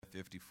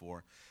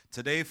54.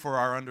 Today, for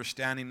our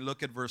understanding,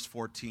 look at verse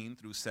 14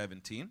 through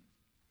 17.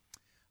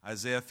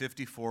 Isaiah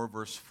 54,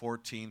 verse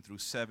 14 through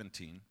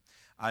 17.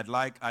 I'd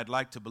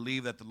like to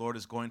believe that the Lord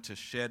is going to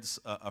shed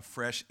a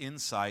fresh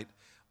insight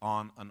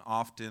on an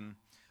often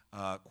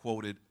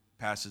quoted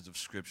passage of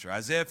Scripture.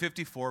 Isaiah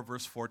 54,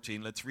 verse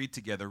 14. Let's read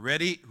together.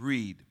 Ready?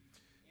 Read.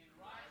 In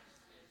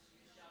righteousness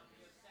you shall be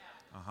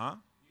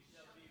established. You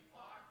shall be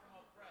far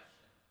from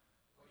oppression,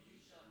 for you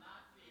shall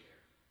not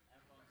fear,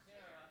 and from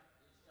terror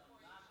it shall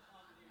not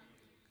come near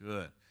you.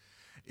 Good.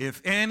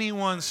 If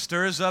anyone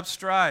stirs up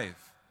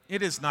strife,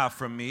 it is not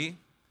from me.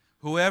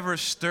 Whoever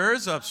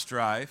stirs up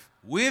strife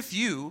with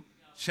you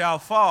shall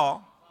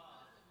fall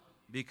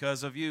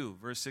because of you.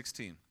 Verse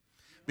 16.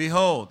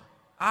 Behold,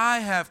 I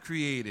have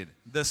created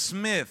the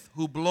smith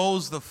who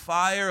blows the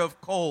fire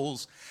of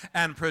coals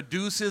and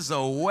produces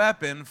a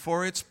weapon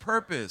for its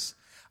purpose.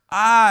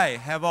 I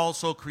have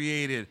also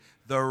created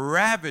the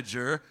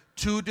ravager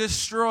to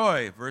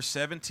destroy. Verse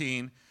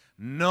 17.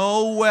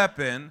 No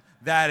weapon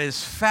that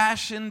is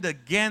fashioned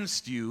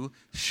against you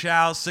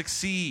shall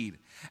succeed,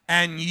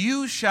 and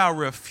you shall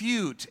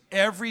refute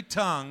every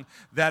tongue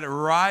that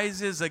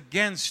rises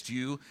against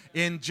you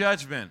in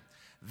judgment.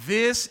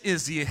 This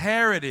is the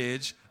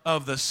heritage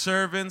of the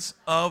servants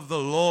of the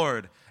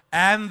Lord,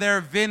 and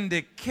their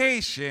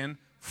vindication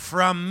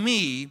from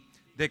me,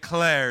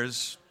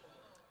 declares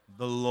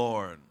the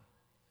Lord.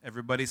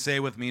 Everybody say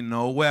with me,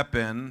 no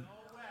weapon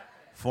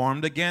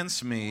formed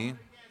against me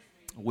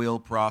will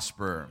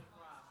prosper.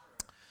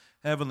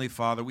 Heavenly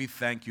Father, we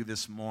thank you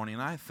this morning.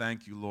 I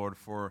thank you, Lord,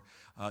 for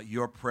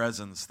your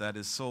presence that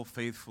is so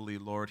faithfully,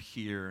 Lord,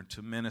 here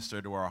to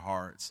minister to our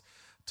hearts,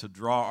 to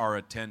draw our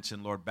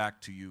attention, Lord, back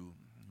to you.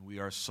 We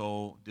are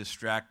so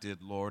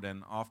distracted, Lord,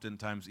 and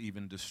oftentimes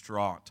even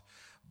distraught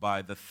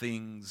by the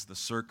things, the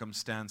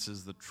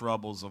circumstances, the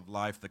troubles of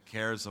life, the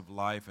cares of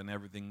life, and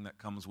everything that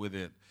comes with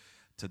it.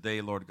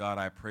 Today, Lord God,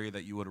 I pray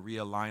that you would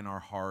realign our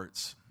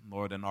hearts,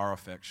 Lord, and our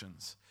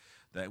affections,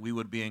 that we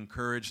would be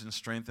encouraged and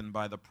strengthened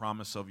by the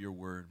promise of your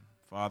word.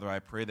 Father, I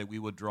pray that we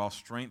would draw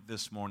strength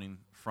this morning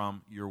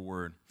from your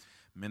word.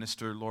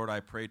 Minister, Lord, I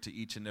pray to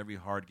each and every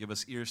heart. Give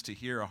us ears to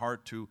hear, a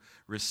heart to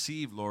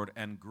receive, Lord,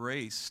 and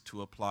grace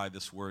to apply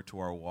this word to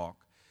our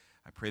walk.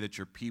 I pray that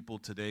your people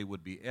today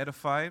would be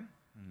edified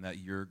and that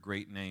your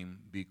great name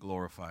be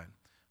glorified.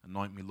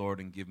 Anoint me,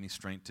 Lord, and give me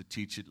strength to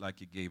teach it like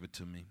you gave it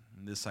to me.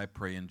 And this I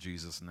pray in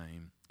Jesus'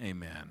 name.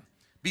 Amen.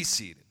 Be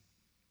seated.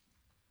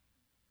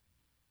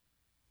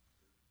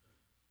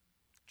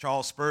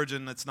 Charles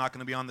Spurgeon, it's not going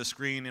to be on the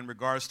screen, in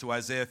regards to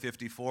Isaiah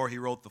 54, he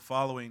wrote the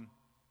following.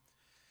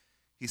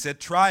 He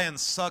said, try and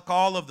suck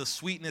all of the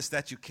sweetness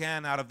that you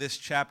can out of this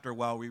chapter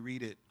while we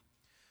read it.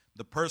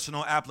 The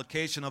personal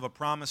application of a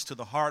promise to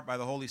the heart by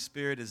the Holy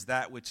Spirit is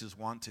that which is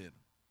wanted.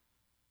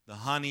 The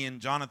honey in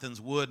Jonathan's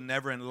wood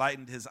never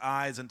enlightened his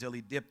eyes until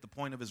he dipped the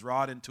point of his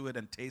rod into it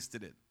and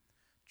tasted it.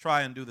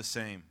 Try and do the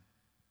same.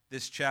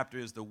 This chapter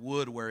is the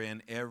wood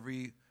wherein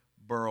every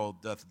burl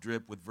doth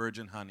drip with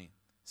virgin honey.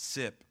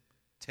 Sip,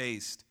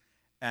 taste,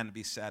 and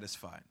be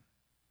satisfied.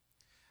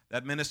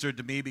 That ministered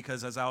to me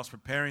because as I was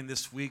preparing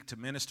this week to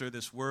minister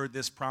this word,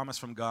 this promise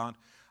from God,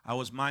 I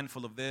was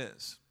mindful of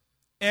this.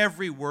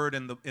 Every word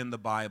in the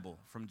Bible,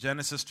 from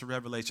Genesis to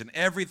Revelation,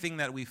 everything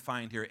that we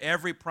find here,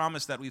 every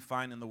promise that we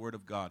find in the Word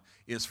of God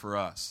is for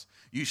us.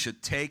 You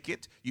should take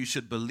it, you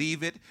should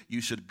believe it,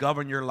 you should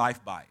govern your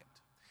life by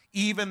it.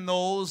 Even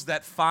those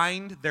that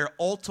find their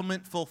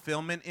ultimate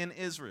fulfillment in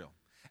Israel.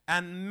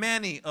 And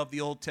many of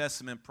the Old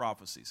Testament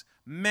prophecies,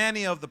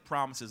 many of the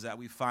promises that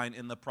we find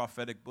in the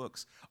prophetic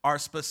books are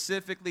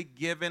specifically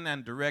given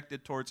and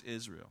directed towards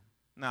Israel.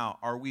 Now,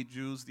 are we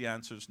Jews? The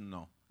answer is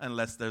no,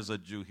 unless there's a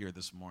Jew here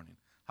this morning.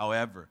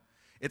 However,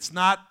 it's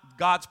not,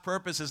 God's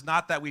purpose is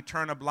not that we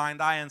turn a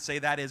blind eye and say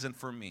that isn't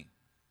for me.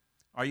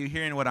 Are you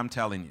hearing what I'm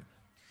telling you?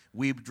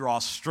 We draw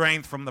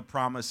strength from the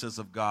promises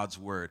of God's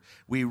word.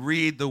 We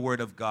read the word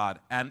of God.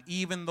 And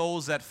even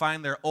those that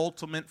find their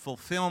ultimate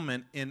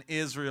fulfillment in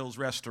Israel's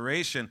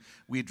restoration,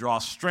 we draw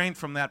strength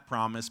from that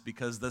promise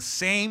because the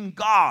same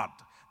God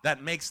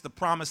that makes the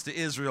promise to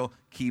Israel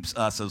keeps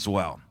us as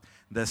well.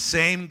 The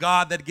same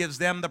God that gives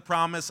them the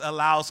promise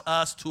allows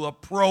us to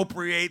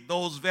appropriate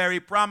those very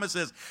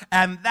promises.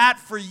 And that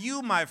for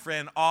you, my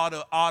friend, ought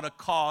to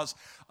cause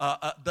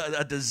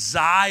a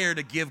desire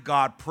to give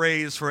God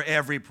praise for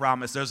every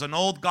promise. There's an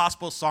old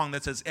gospel song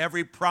that says,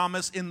 every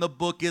promise in the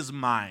book is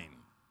mine.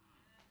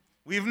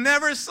 We've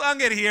never sung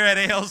it here at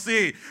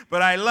ALC,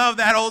 but I love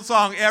that old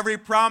song, every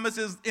promise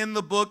is in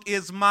the book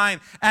is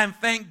mine. And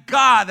thank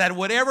God that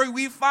whatever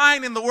we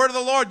find in the word of the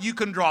Lord, you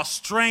can draw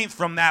strength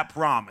from that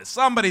promise.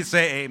 Somebody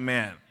say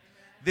amen. Amen.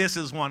 This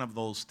is one of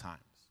those times.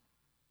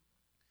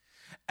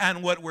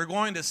 And what we're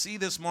going to see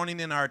this morning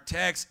in our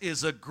text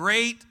is a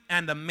great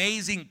and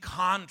amazing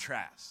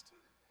contrast.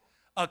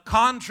 A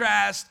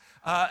contrast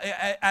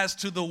as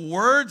to the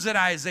words that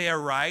Isaiah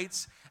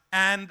writes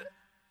and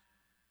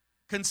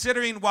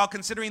while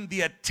considering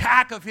the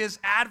attack of his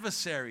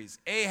adversaries,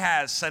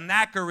 Ahaz,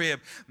 Sennacherib,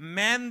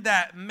 men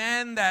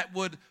that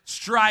would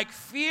strike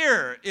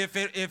fear if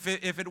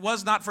it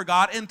was not for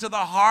God into the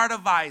heart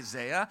of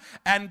Isaiah,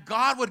 and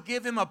God would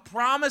give him a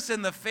promise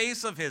in the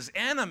face of his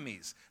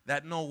enemies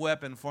that no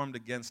weapon formed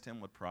against him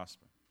would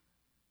prosper.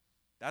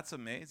 That's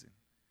amazing.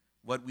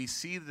 What we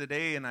see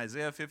today in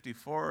Isaiah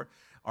 54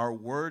 are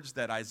words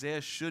that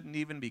Isaiah shouldn't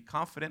even be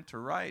confident to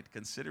write,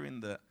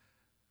 considering the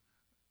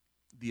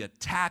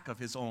attack of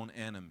his own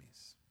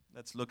enemies.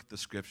 Let's look at the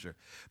scripture,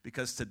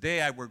 because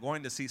today we're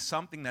going to see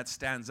something that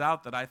stands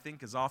out that I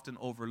think is often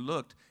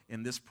overlooked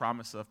in this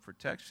promise of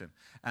protection.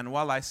 And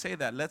while I say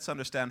that, let's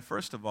understand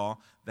first of all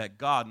that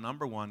God,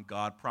 number one,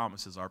 God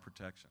promises our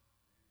protection.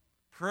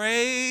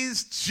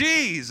 Praise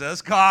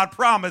Jesus, God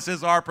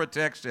promises our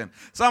protection.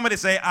 Somebody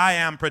say, I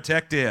am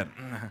protected.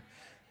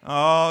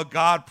 Oh,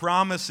 God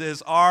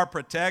promises our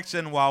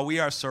protection while we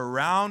are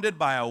surrounded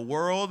by a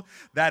world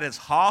that is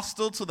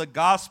hostile to the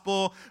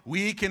gospel.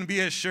 We can be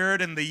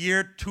assured in the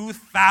year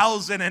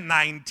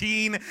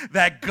 2019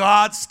 that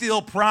God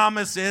still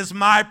promises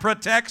my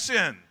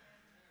protection.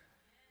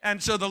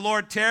 And should the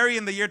Lord tarry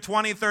in the year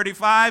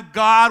 2035,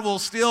 God will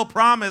still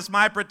promise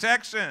my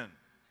protection.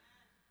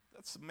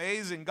 That's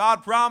amazing.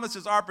 God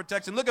promises our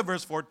protection. Look at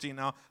verse 14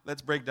 now.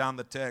 Let's break down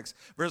the text.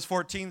 Verse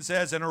 14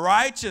 says, in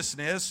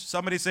righteousness,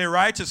 somebody say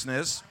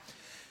righteousness.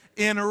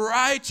 In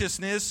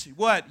righteousness,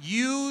 what?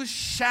 You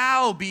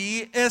shall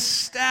be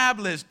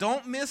established.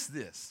 Don't miss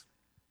this.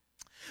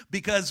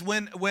 Because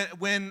when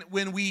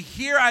we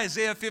hear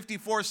Isaiah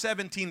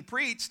 54:17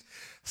 preached,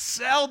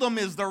 seldom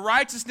is the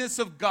righteousness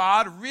of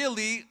God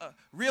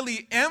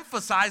really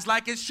emphasized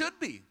like it should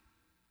be.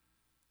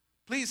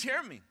 Please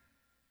hear me.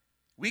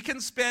 We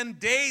can spend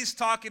days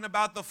talking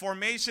about the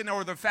formation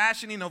or the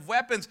fashioning of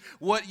weapons.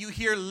 What you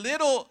hear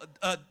little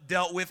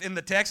dealt with in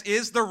the text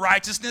is the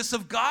righteousness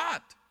of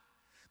God.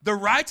 The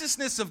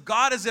righteousness of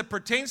God as it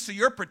pertains to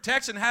your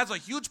protection has a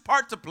huge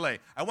part to play.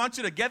 I want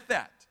you to get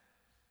that.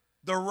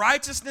 The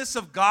righteousness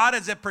of God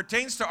as it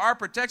pertains to our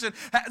protection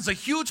has a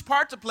huge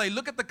part to play.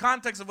 Look at the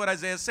context of what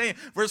Isaiah is saying.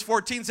 Verse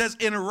 14 says,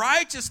 in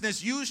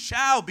righteousness you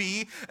shall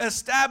be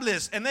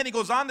established. And then he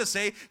goes on to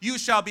say, you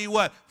shall be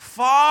what?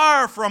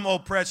 Far from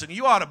oppression.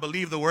 You ought to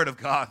believe the word of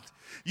God.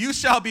 You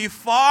shall be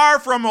far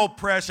from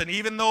oppression.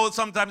 Even though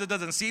sometimes it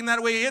doesn't seem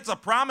that way, it's a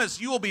promise.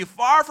 You will be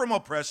far from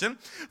oppression,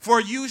 for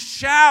you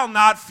shall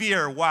not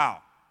fear.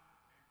 Wow.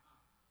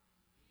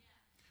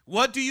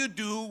 What do you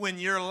do when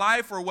your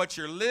life or what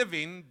you're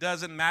living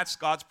doesn't match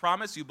God's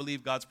promise? You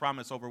believe God's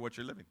promise over what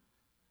you're living.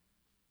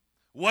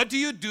 What do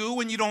you do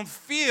when you don't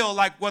feel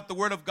like what the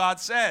Word of God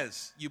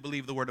says? You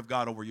believe the Word of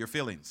God over your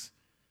feelings.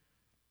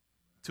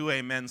 2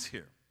 amens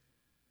here.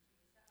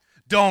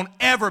 Don't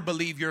ever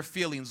believe your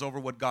feelings over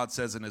what God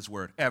says in His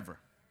Word, ever.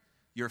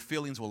 Your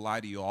feelings will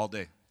lie to you all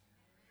day.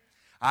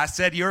 I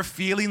said your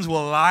feelings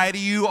will lie to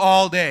you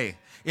all day.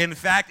 In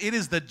fact, it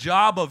is the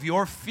job of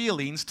your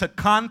feelings to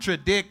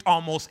contradict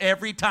almost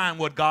every time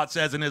what God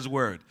says in His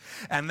Word.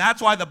 And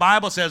that's why the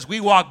Bible says we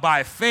walk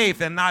by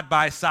faith and not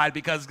by sight,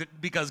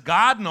 because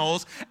God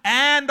knows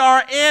and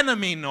our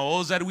enemy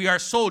knows that we are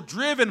so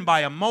driven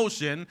by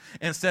emotion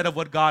instead of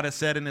what God has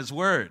said in His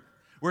Word.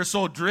 We're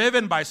so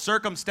driven by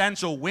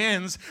circumstantial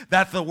winds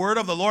that the word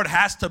of the Lord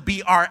has to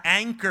be our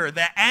anchor.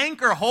 The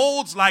anchor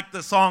holds, like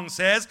the song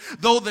says.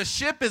 Though the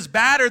ship is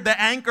battered,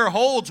 the anchor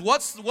holds.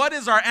 What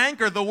is our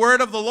anchor? The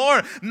word of the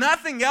Lord.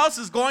 Nothing else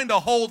is going to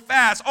hold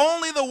fast.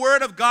 Only the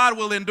word of God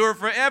will endure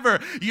forever.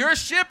 Your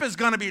ship is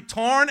going to be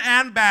torn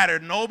and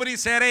battered. Nobody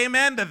said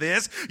amen to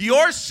this.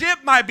 Your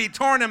ship might be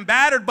torn and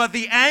battered, but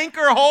the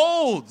anchor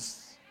holds.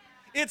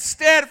 It's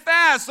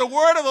steadfast. The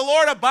word of the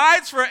Lord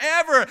abides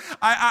forever.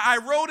 I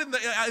wrote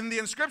in the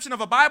inscription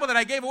of a Bible that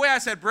I gave away, I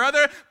said,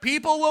 brother,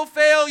 people will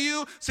fail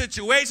you.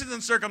 Situations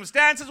and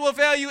circumstances will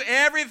fail you.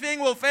 Everything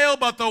will fail,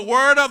 but the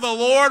word of the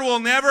Lord will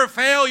never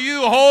fail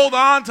you. Hold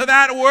on to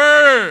that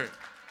word.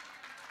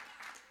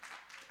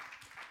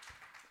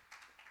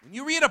 When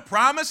you read a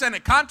promise and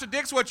it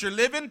contradicts what you're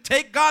living,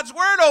 take God's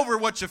word over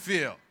what you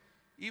feel,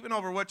 even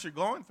over what you're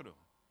going through.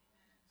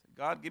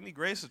 God, give me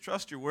grace to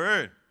trust your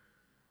word.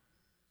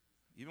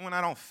 Even when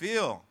I don't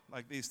feel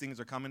like these things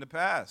are coming to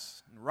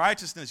pass. In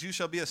righteousness you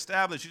shall be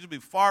established. You shall be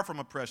far from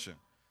oppression.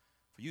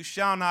 For you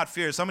shall not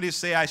fear. Somebody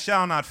say, I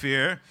shall not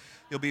fear.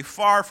 You'll be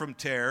far from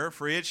terror,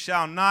 for it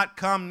shall not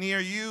come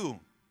near you.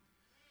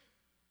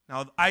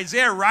 Now,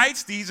 Isaiah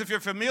writes these. If you're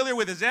familiar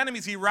with his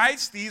enemies, he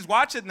writes these,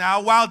 watch it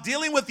now, while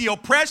dealing with the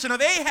oppression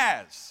of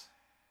Ahaz.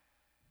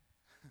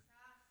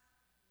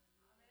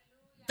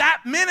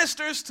 That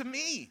ministers to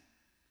me.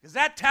 Because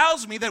that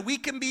tells me that we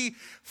can be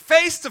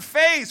face to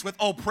face with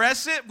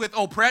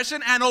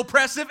oppression and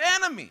oppressive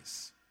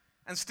enemies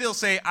and still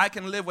say, I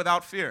can live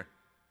without fear.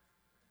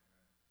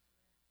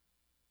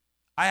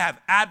 I have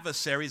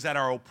adversaries that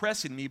are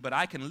oppressing me, but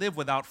I can live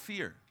without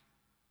fear.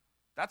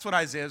 That's what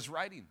Isaiah is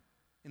writing.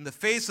 In the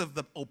face of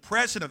the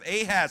oppression of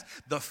Ahaz,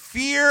 the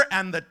fear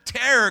and the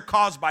terror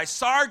caused by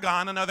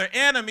Sargon, another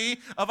enemy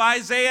of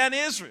Isaiah and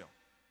Israel.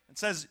 It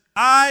says,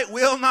 I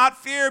will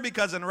not fear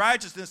because in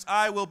righteousness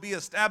I will be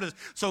established.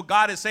 So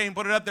God is saying,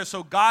 put it up there.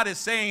 So God is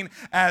saying,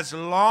 as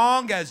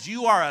long as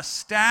you are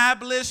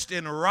established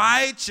in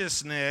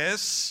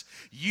righteousness,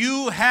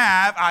 you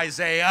have,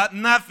 Isaiah,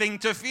 nothing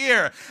to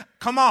fear.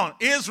 Come on,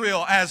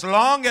 Israel, as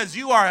long as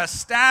you are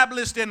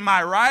established in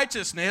my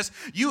righteousness,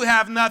 you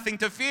have nothing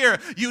to fear.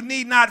 You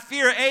need not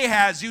fear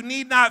Ahaz. You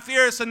need not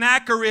fear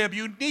Sennacherib.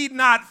 You need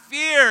not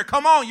fear,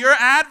 come on, your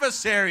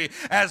adversary,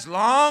 as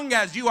long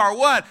as you are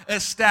what?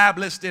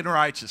 Established in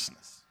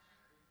righteousness.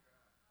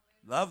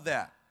 Love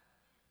that.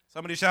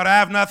 Somebody shout, I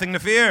have nothing to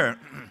fear.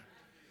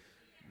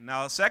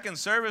 Now, second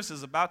service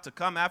is about to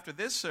come after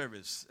this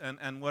service.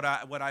 And what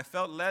I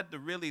felt led to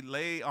really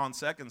lay on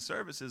second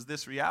service is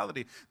this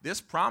reality. This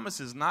promise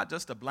is not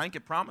just a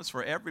blanket promise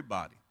for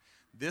everybody.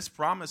 This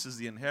promise is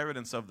the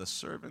inheritance of the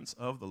servants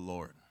of the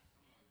Lord.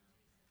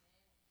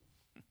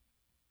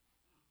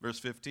 Verse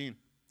 15.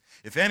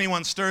 If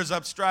anyone stirs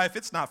up strife,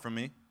 it's not from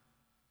me.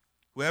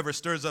 Whoever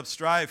stirs up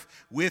strife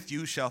with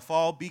you shall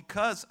fall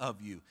because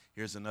of you.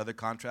 Here's another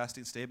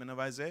contrasting statement of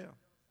Isaiah.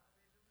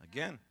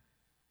 Again.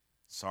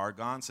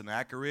 Sargon,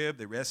 Sennacherib,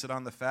 they rested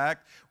on the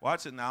fact,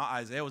 watch it now,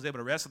 Isaiah was able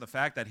to rest on the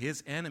fact that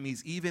his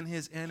enemies, even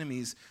his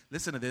enemies,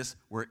 listen to this,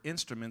 were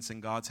instruments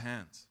in God's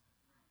hands.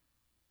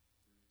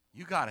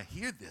 You got to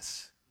hear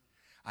this.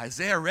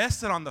 Isaiah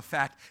rested on the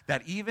fact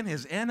that even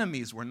his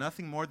enemies were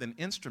nothing more than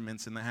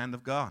instruments in the hand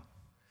of God.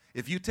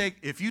 If you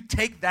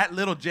take that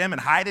little gem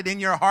and hide it in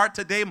your heart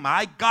today,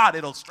 my God,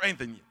 it'll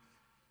strengthen you.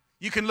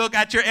 You can look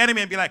at your enemy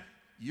and be like,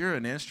 you're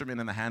an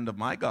instrument in the hand of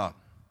my God.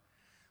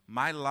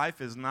 My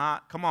life is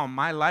not, come on,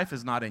 my life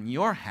is not in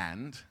your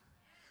hand.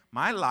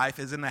 My life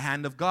is in the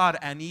hand of God,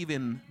 and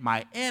even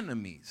my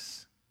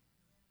enemies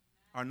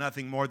are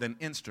nothing more than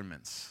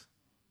instruments.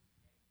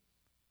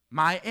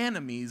 My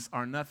enemies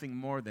are nothing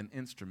more than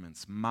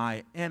instruments.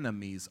 My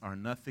enemies are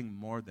nothing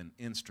more than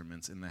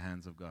instruments in the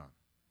hands of God.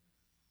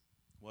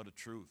 What a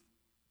truth.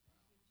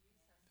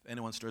 If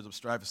anyone stirs up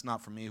strife, it's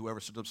not for me. Whoever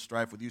stirs up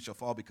strife with you shall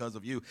fall because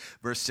of you.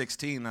 Verse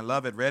 16, I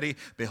love it. Ready?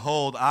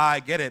 Behold,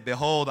 I, get it.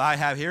 Behold, I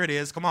have, here it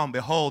is. Come on,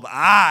 behold,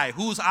 I.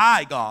 Who's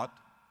I, God?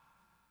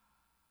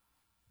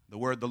 The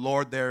word the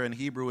Lord there in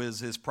Hebrew is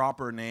his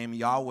proper name,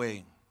 Yahweh.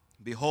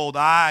 Behold,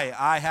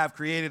 I have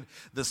created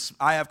the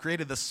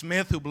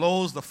smith who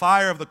blows the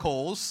fire of the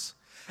coals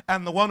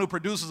and the one who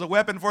produces a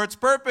weapon for its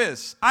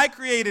purpose. I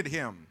created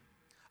him.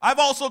 I've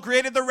also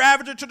created the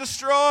ravager to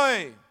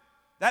destroy.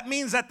 That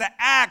means that the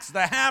axe,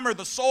 the hammer,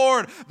 the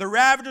sword, the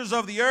ravagers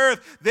of the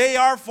earth, they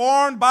are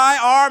formed by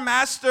our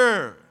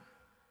master.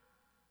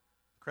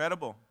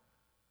 Incredible.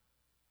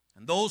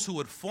 And those who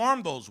would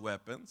form those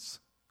weapons,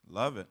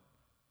 love it.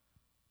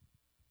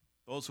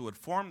 Those who would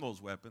form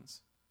those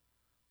weapons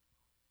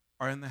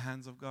are in the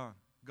hands of God.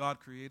 God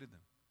created them.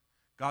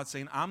 God's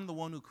saying, I'm the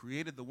one who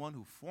created the one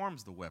who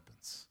forms the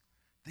weapons.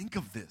 Think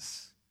of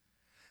this.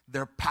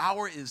 Their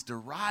power is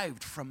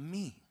derived from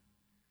me.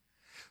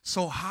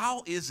 So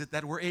how is it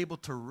that we're able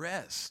to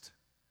rest?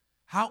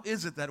 How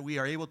is it that we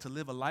are able to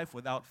live a life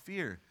without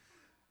fear?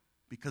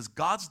 Because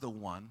God's the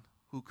one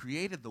who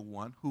created the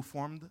one who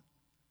formed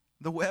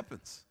the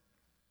weapons.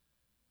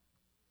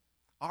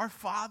 Our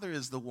Father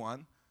is the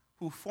one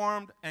who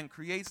formed and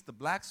creates the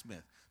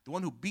blacksmith, the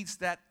one who beats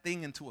that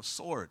thing into a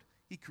sword.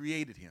 He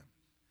created him.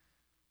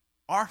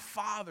 Our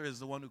Father is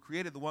the one who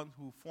created the one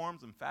who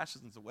forms and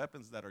fashions the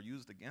weapons that are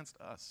used against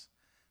us.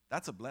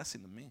 That's a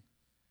blessing to me.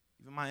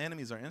 Even my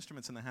enemies are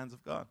instruments in the hands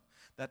of God.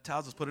 That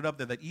tells us, put it up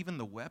there, that even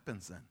the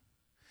weapons then,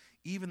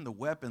 even the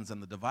weapons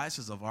and the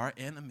devices of our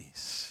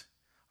enemies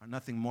are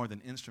nothing more than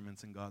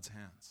instruments in God's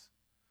hands.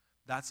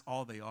 That's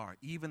all they are.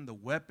 Even the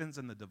weapons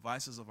and the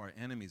devices of our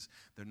enemies,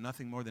 they're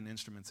nothing more than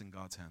instruments in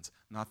God's hands.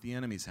 Not the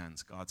enemy's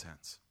hands, God's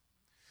hands.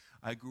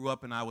 I grew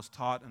up and I was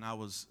taught and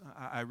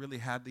I really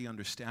had the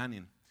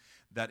understanding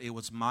that it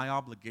was my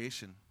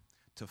obligation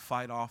to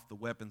fight off the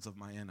weapons of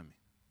my enemy.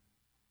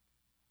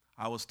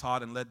 I was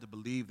taught and led to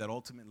believe that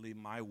ultimately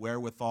my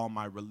wherewithal,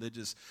 my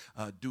religious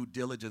due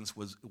diligence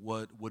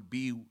would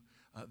be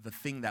the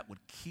thing that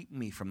would keep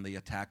me from the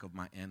attack of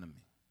my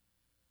enemy.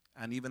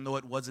 And even though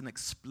it wasn't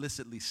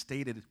explicitly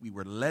stated, we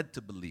were led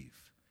to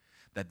believe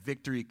that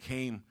victory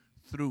came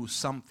through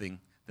something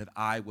that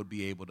I would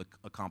be able to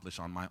accomplish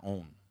on my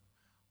own.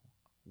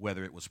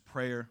 Whether it was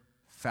prayer,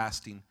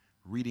 fasting,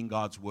 reading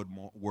God's word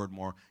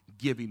more,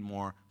 giving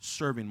more,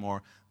 serving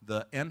more,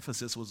 the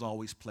emphasis was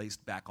always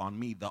placed back on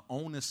me. The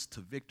onus to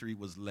victory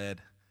was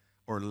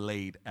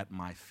laid at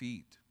my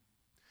feet.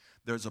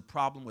 There's a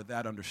problem with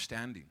that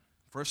understanding.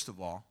 First of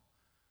all,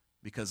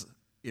 because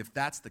if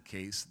that's the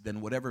case,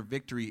 then whatever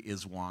victory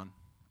is won,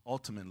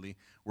 ultimately,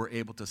 we're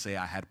able to say,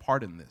 I had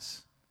part in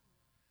this.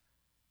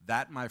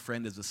 That, my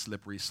friend, is a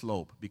slippery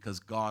slope because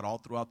God, all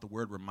throughout the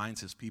word,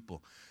 reminds his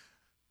people,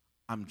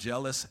 I'm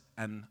jealous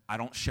and I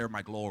don't share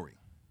my glory.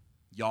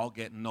 Y'all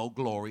get no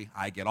glory,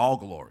 I get all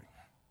glory.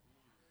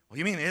 Well,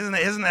 you mean,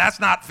 isn't that's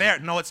not fair?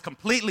 No, it's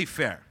completely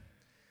fair.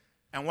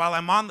 And while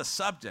I'm on the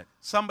subject,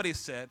 somebody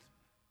said,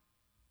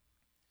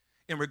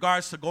 in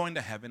regards to going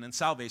to heaven and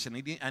salvation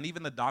and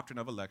even the doctrine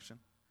of election,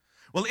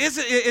 Well, is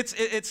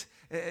it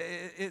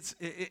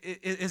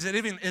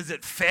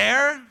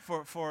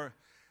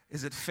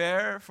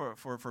fair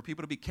for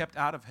people to be kept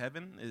out of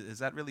heaven? Is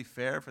that really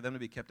fair for them to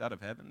be kept out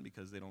of heaven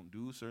because they don't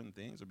do certain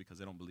things or because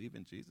they don't believe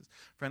in Jesus?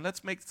 Friend,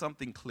 let's make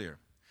something clear.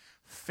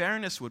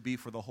 Fairness would be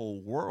for the whole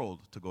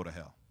world to go to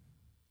hell.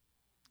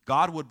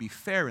 God would be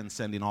fair in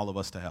sending all of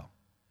us to hell.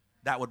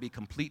 That would be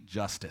complete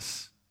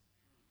justice.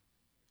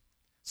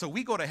 So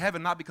we go to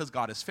heaven not because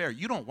God is fair.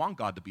 You don't want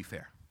God to be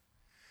fair.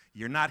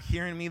 You're not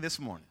hearing me this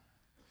morning.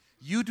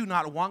 You do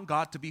not want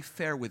God to be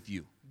fair with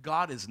you.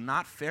 God is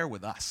not fair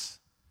with us.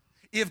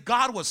 If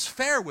God was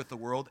fair with the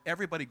world,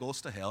 everybody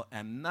goes to hell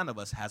and none of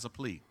us has a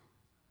plea.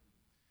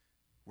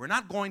 We're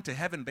not going to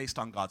heaven based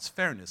on God's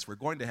fairness. We're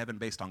going to heaven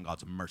based on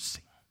God's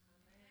mercy.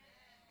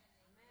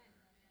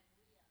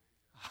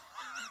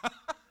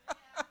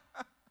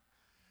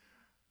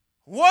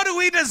 What do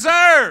we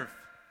deserve?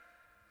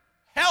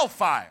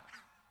 Hellfire.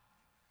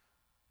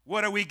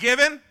 What are we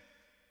given?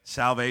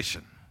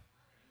 Salvation.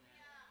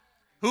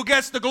 Who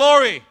gets the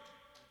glory?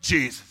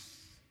 Jesus.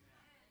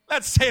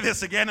 Let's say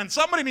this again, and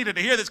somebody needed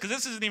to hear this because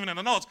this isn't even in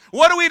the notes.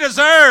 What do we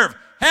deserve?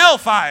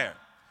 Hellfire.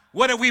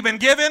 What have we been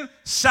given?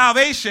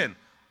 Salvation.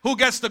 Who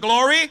gets the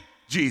glory?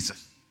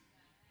 Jesus.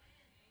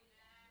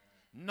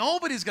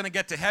 Nobody's going to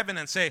get to heaven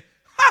and say,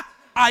 ha,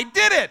 I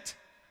did it.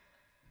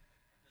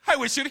 I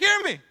wish you'd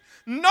hear me.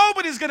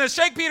 Nobody's going to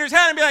shake Peter's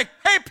hand and be like,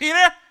 hey, Peter,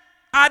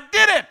 I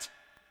did it.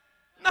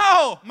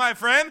 No, my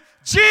friend,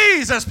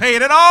 Jesus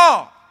paid it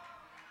all.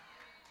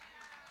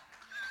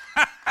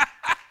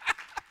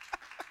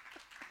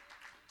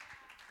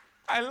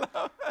 I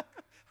love it.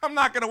 I'm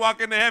not going to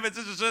walk into heaven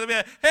and be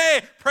like,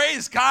 hey,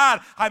 praise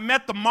God, I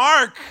met the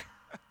mark.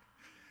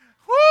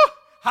 Woo,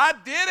 I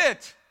did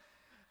it.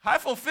 I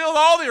fulfilled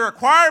all the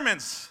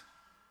requirements.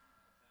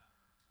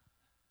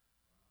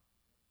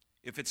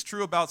 If it's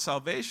true about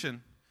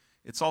salvation,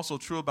 it's also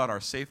true about our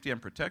safety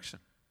and protection.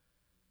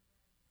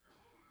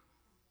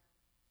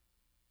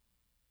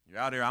 You're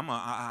out here,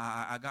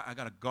 I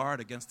got a guard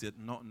against it.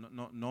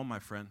 No, my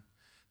friend.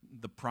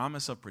 The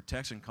promise of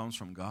protection comes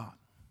from God.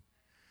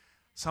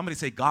 Somebody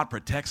say, God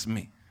protects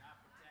me.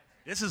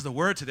 This is the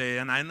word today,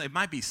 and it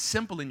might be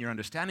simple in your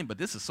understanding, but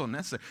this is so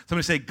necessary.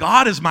 Somebody say,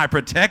 God is my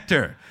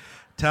protector.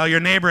 Tell your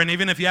neighbor, and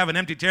even if you have an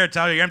empty chair,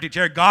 tell your empty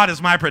chair, God is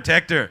my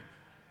protector.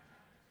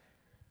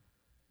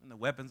 And the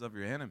weapons of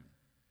your enemy.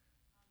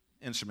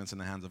 Instruments in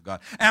the hands of God.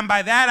 And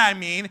by that I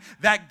mean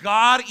that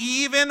God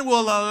even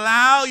will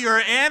allow your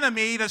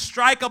enemy to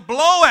strike a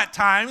blow at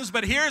times,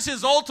 but here's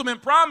his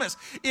ultimate promise.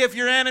 If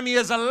your enemy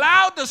is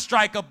allowed to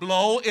strike a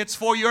blow, it's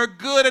for your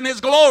good and his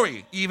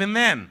glory, even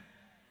then.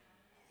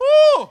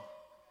 Woo!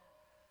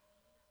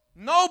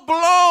 No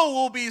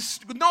blow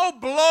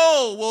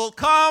will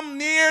come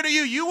near to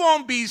you. You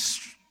won't be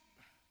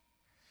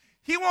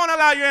He won't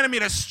allow your enemy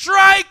to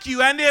strike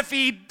you, and if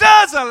he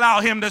does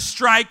allow him to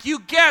strike you,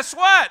 guess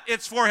what?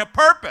 It's for a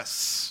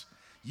purpose.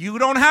 You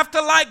don't have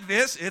to like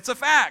this. It's a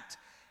fact.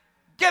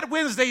 Get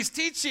Wednesday's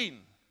teaching.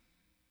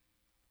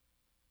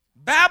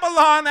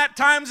 Babylon at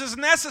times is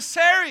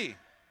necessary,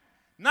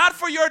 not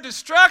for your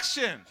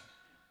destruction,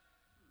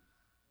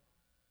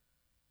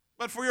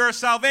 but for your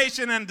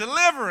salvation and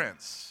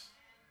deliverance.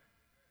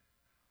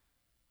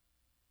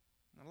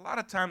 And a lot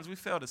of times we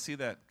fail to see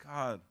that,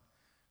 God,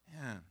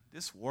 man,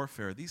 this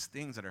warfare, these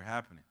things that are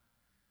happening,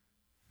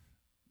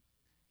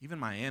 even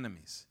my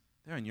enemies,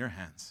 they're in your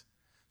hands.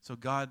 So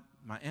God,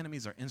 my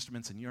enemies are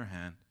instruments in your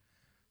hand,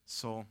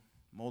 so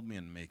mold me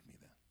and make me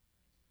then.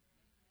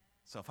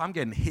 So if I'm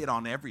getting hit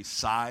on every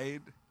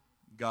side,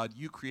 God,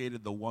 you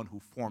created the one who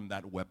formed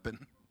that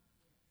weapon.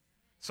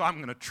 So I'm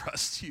going to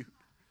trust you.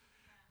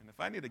 And if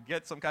I need to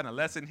get some kind of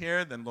lesson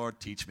here, then Lord,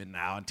 teach me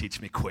now and teach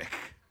me quick.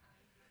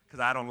 Because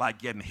I don't like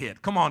getting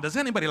hit. Come on, does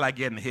anybody like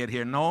getting hit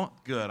here? No?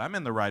 Good. I'm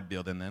in the right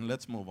building then.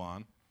 Let's move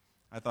on.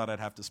 I thought I'd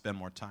have to spend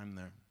more time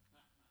there.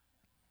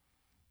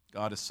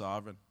 God is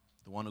sovereign.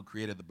 The one who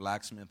created the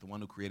blacksmith, the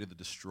one who created the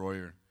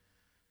destroyer.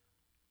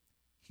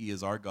 He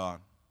is our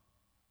God.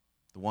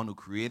 The one who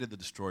created the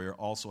destroyer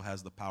also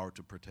has the power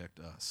to protect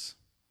us.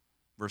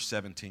 Verse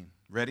 17.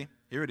 Ready?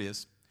 Here it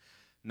is.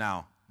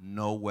 Now,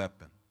 no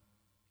weapon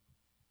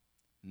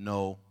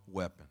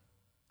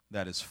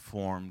that is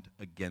formed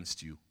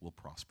against you will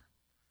prosper.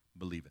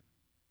 Believe it.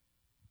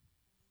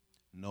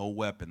 No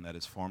weapon that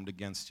is formed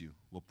against you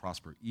will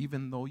prosper,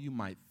 even though you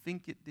might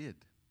think it did.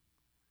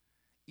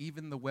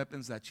 Even the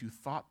weapons that you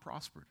thought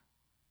prospered,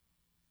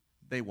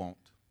 they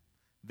won't.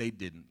 They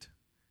didn't.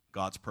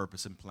 God's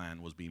purpose and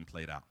plan was being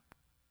played out.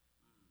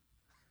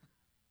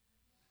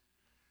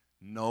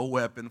 No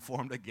weapon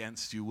formed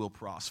against you will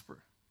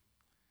prosper.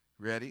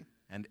 Ready?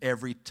 And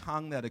every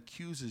tongue that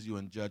accuses you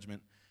in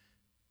judgment,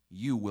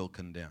 you will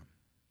condemn.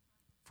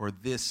 For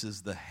this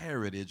is the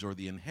heritage or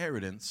the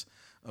inheritance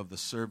of the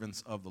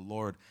servants of the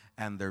Lord,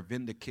 and their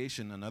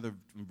vindication, another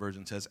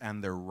version says,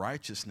 and their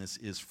righteousness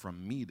is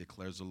from me,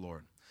 declares the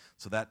Lord.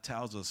 So that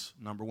tells us,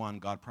 number one,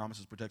 God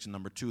promises protection.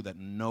 Number two, that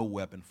no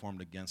weapon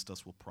formed against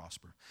us will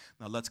prosper.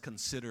 Now let's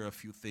consider a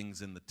few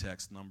things in the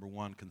text. Number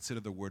one, consider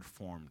the word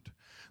formed.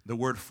 The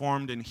word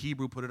formed in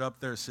Hebrew, put it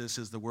up there, sis,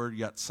 is the word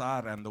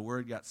yatsar. And the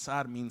word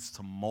yatsar means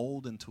to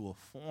mold into a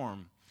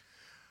form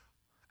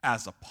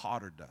as a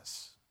potter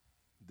does.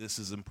 This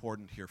is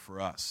important here for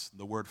us.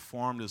 The word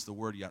formed is the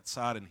word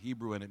yatsar in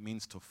Hebrew, and it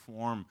means to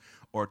form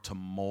or to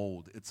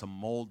mold. It's a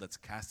mold that's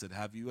casted.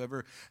 Have you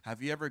ever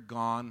had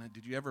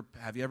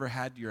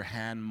your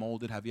hand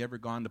molded? Have you ever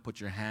gone to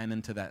put your hand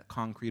into that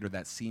concrete or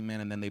that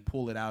cement, and then they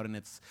pull it out, and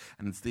it's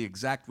the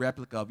exact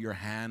replica of your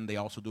hand? They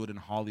also do it in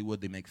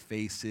Hollywood. They make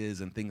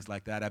faces and things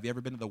like that. Have you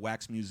ever been to the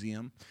Wax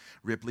Museum,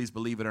 Ripley's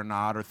Believe It or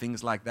Not, or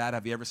things like that?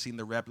 Have you ever seen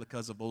the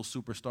replicas of those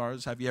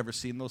superstars? Have you ever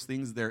seen those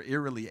things? They're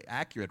eerily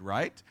accurate,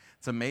 right?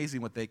 It's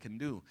amazing what they can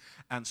do.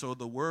 And so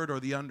the word, or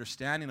the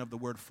understanding of the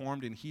word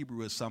formed in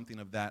Hebrew, is something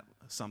of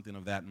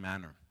that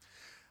manner.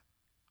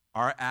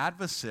 Our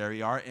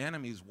adversary, our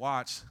enemies,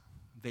 watch,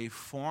 they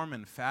form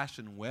and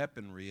fashion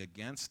weaponry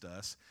against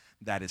us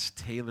that is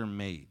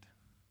tailor-made.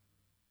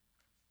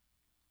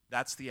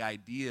 That's the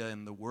idea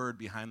in the word,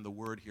 behind the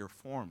word here,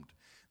 formed.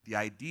 The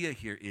idea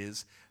here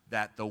is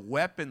that the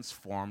weapons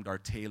formed are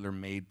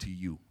tailor-made to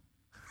you.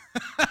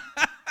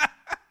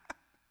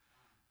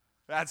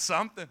 That's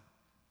something.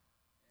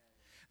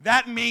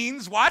 That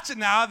means, watch it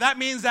now, that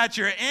means that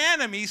your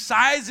enemy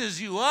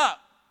sizes you up,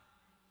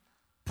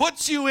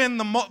 puts you in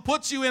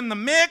the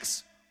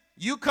mix,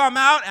 you come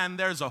out, and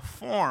there's a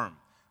form.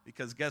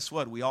 Because guess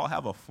what? We all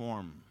have a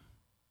form.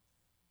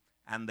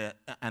 And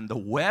the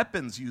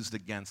weapons used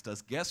against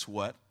us, guess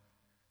what?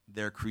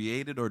 They're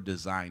created or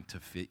designed to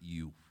fit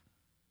you.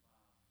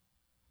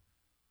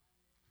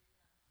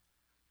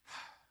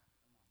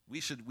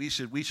 We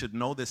should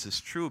know this is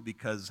true,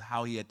 because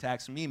how he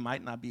attacks me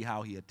might not be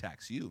how he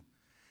attacks you.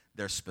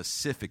 There are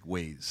specific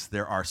ways.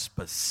 There are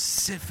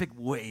specific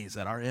ways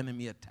that our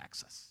enemy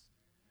attacks us.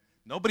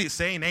 Nobody's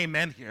saying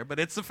amen here, but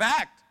it's a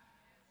fact.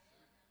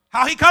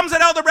 How he comes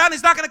at Elder Brown,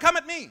 he's not going to come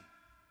at me.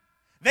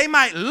 They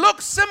might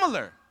look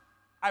similar.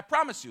 I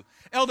promise you.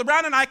 Elder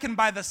Brown and I can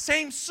buy the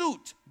same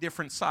suit,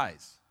 different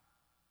size.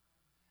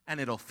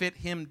 And it'll fit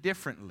him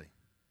differently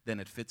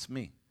than it fits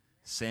me.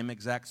 Same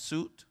exact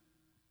suit,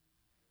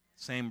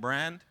 same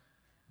brand,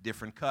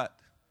 different cut,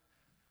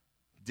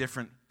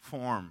 different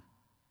form.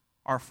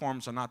 Our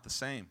forms are not the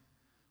same.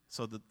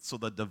 So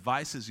the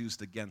devices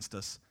used against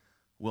us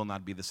will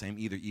not be the same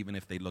either, even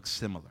if they look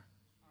similar.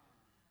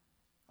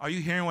 Are you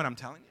hearing what I'm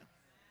telling you?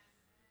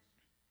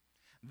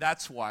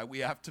 That's why we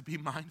have to be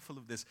mindful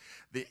of this.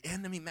 The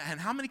enemy, man,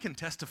 how many can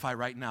testify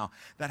right now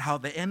that how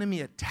the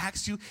enemy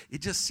attacks you,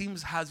 it just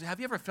seems, have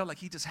you ever felt like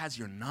he just has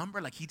your number,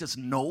 like he just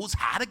knows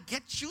how to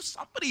get you?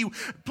 Somebody,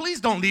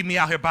 please don't leave me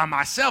out here by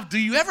myself. Do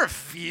you ever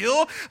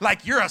feel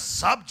like you're a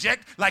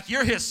subject, like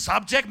you're his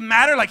subject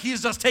matter, like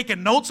he's just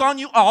taking notes on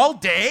you all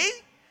day?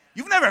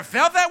 You've never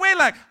felt that way?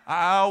 Like,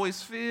 I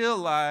always feel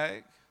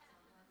like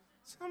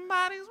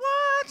somebody's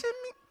watching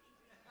me.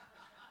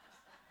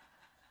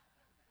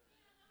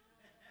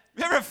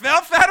 You ever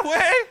felt that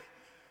way?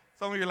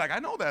 Some of you are like, I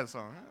know that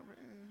song.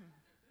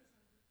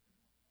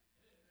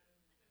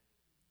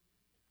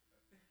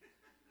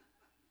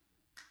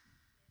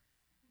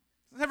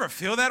 Ever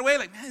feel that way?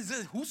 Like, man,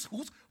 who's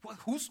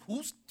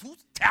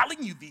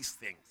telling you these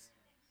things?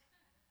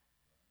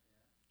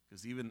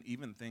 Because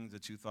even things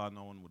that you thought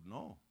no one would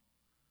know.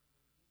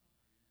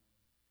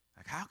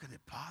 Like, how could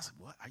it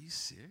possibly? What? Are you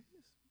serious?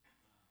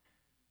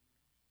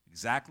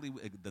 Exactly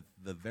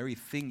the very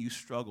thing you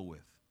struggle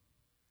with.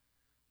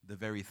 The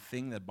very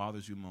thing that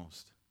bothers you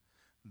most,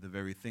 the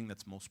very thing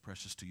that's most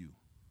precious to you.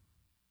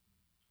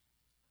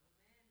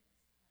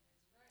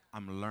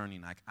 I'm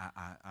learning.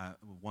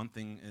 One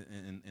thing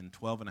in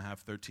 12 and a half,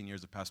 13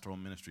 years of pastoral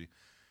ministry,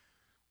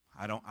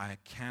 I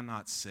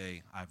cannot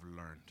say I've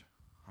learned.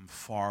 I'm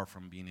far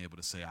from being able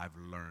to say I've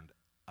learned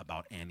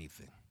about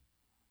anything.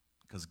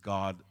 Because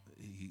God,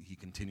 he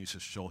continues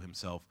to show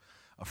himself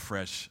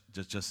afresh,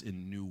 just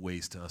in new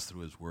ways to us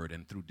through his word.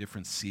 And through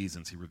different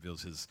seasons, he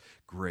reveals his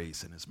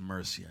grace and his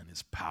mercy and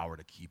his power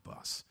to keep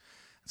us.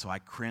 So I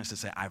cringe to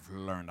say I've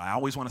learned. I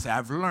always want to say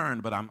I've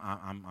learned, but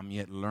I'm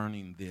yet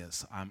learning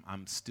this.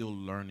 I'm still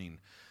learning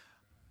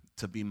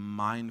to be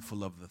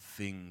mindful of the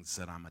things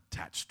that I'm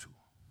attached to.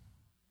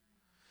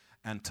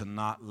 And to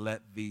not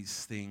let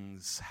these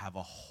things have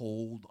a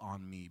hold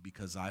on me,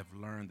 because I've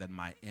learned that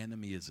my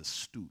enemy is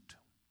astute.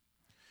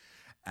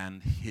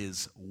 And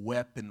his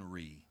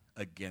weaponry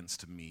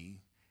against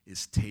me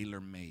is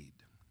tailor-made.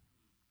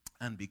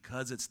 And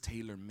because it's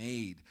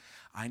tailor-made,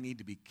 I need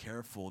to be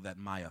careful that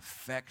my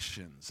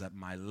affections, that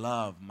my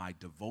love, my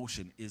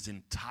devotion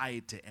isn't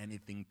tied to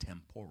anything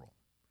temporal.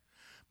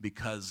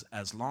 Because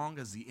as long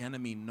as the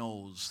enemy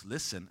knows,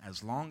 listen,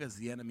 as long as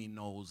the enemy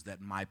knows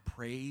that my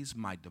praise,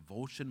 my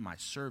devotion, my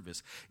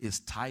service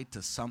is tied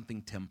to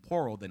something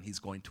temporal, then he's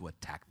going to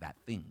attack that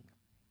thing.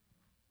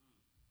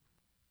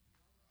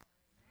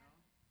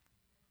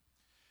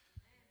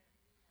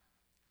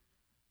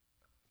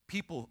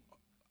 People,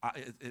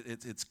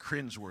 It's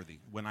cringeworthy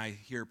when I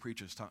hear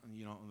preachers talk,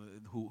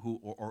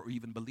 or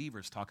even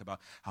believers talk about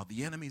how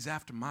the enemy's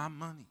after my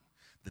money.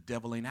 The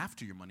devil ain't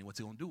after your money. What's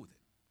he going to do with it?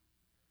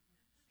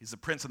 He's the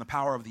prince and the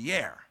power of the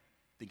air.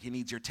 Think he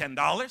needs your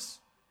 $10?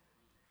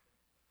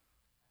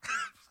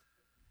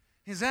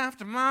 He's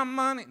after my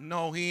money.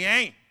 No, he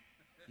ain't.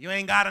 You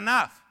ain't got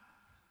enough.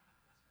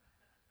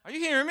 Are you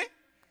hearing me?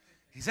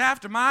 He's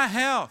after my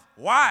health.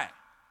 Why?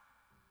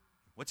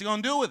 What's he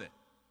going to do with it?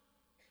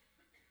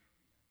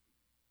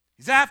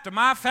 He's after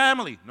my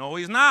family. No,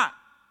 he's not.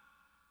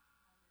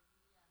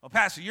 Well,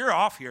 Pastor, you're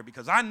off here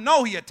because I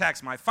know he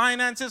attacks my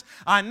finances.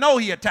 I know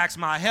he attacks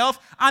my health.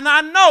 And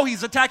I know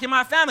he's attacking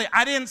my family.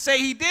 I didn't say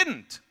he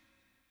didn't.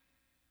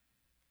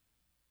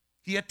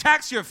 He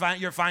attacks your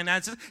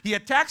finances. He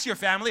attacks your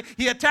family.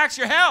 He attacks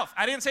your health.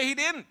 I didn't say he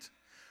didn't.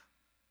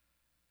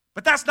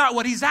 But that's not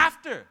what he's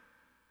after.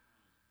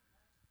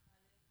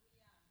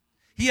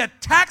 He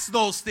attacks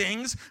those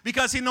things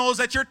because he knows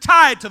that you're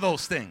tied to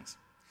those things.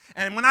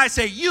 And when I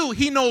say you,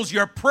 he knows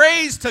your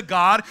praise to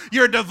God,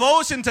 your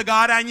devotion to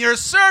God, and your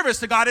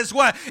service to God is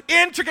what?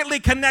 Intricately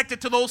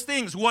connected to those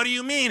things. What do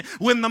you mean?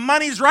 When the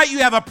money's right, you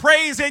have a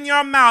praise in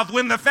your mouth.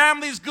 When the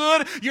family's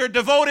good, you're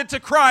devoted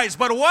to Christ.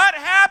 But what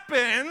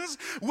happens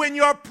when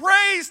your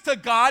praise to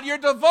God, your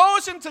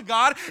devotion to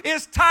God,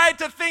 is tied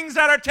to things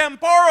that are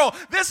temporal?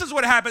 This is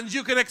what happens.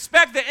 You can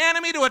expect the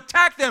enemy to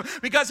attack them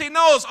because he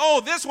knows,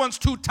 oh, this one's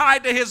too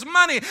tied to his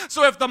money.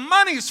 So if the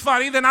money's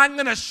funny, then I'm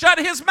going to shut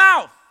his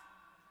mouth.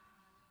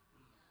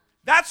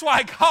 That's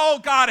why, oh,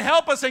 God,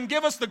 help us and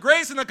give us the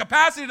grace and the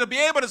capacity to be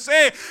able to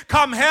say,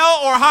 come hell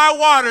or high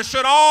water,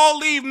 should all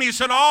leave me,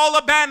 should all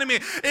abandon me,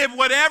 if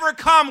whatever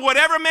come,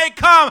 whatever may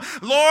come,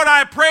 Lord,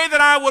 I pray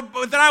that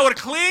I would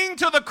cling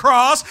to the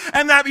cross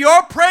and that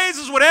your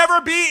praises would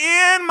ever be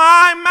in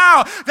my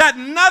mouth, that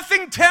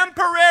nothing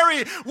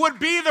temporary would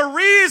be the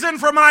reason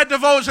for my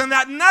devotion,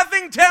 that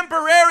nothing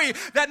temporary,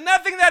 that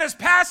nothing that is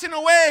passing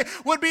away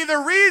would be the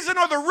reason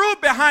or the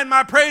root behind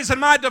my praise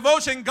and my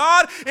devotion.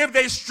 God, if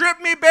they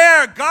strip me bare,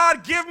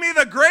 God, give me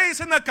the grace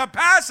and the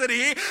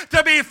capacity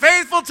to be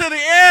faithful to the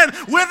end,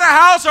 with a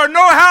house or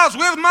no house,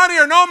 with money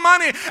or no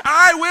money.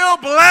 I will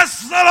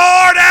bless the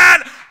Lord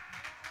at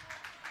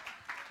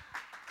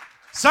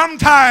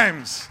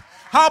sometimes.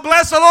 I'll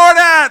bless the Lord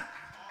at.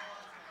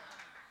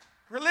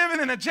 We're living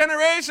in a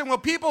generation where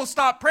people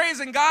stop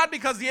praising God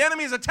because the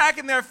enemy is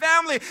attacking their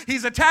family.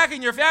 He's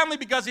attacking your family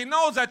because he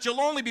knows that you'll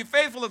only be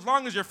faithful as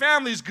long as your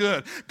family's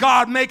good.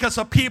 God, make us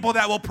a people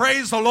that will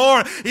praise the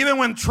Lord even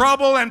when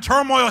trouble and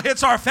turmoil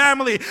hits our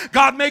family.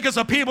 God, make us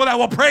a people that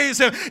will praise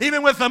him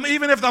even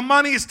if the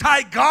money's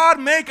tight. God,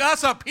 make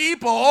us a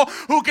people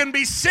who can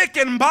be sick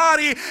in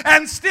body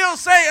and still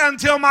say,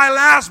 until my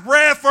last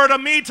breath, for to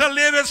me to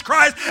live is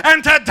Christ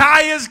and to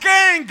die is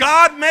gain.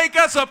 God, make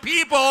us a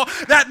people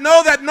that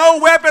know that no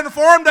weapon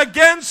formed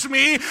against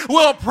me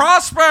will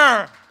prosper.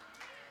 I'm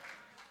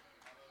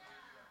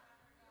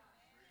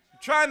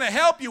trying to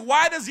help you.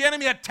 Why does the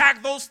enemy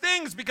attack those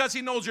things? Because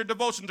he knows your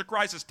devotion to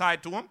Christ is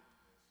tied to him.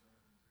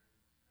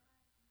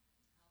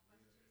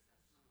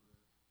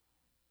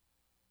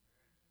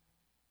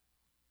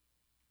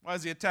 Why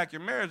does he attack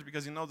your marriage?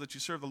 Because he knows that you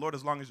serve the Lord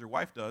as long as your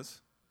wife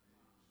does.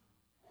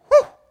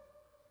 Whew.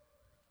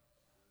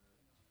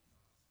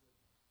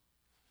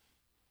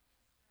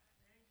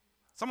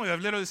 Some of you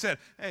have literally said,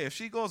 hey, if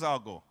she goes, I'll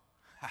go.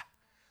 Ha.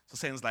 So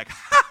Satan's like,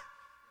 ha!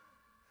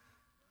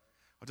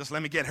 Well, just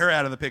let me get her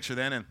out of the picture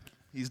then, and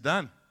he's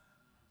done.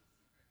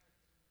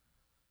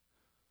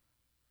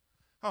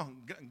 Oh,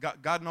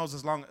 God knows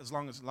as long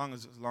as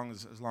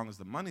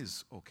the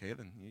money's okay,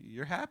 then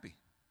you're happy.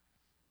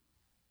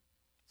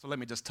 So let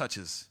me just touch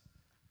his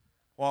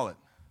wallet.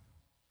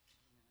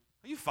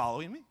 Are you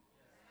following me?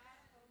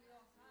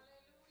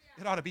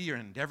 It ought to be your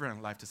endeavor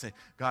in life to say,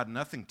 God,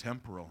 nothing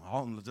temporal.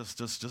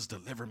 Just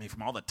deliver me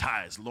from all the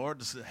ties. Lord,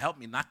 just help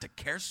me not to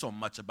care so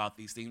much about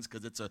these things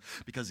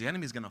because the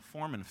enemy is going to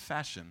form and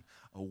fashion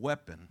a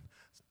weapon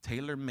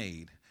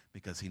tailor-made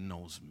because he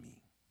knows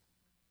me.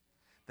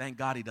 Thank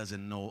God he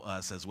doesn't know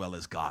us as well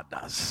as God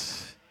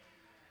does.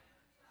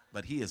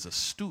 But he is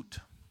astute.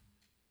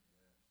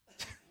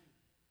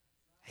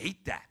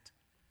 Hate that.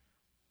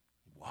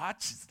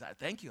 Watch.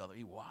 Thank you.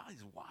 He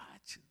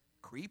watch.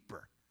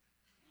 Creeper.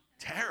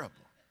 Terrible.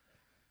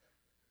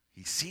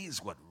 He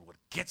sees what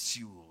gets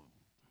you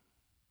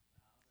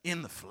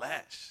in the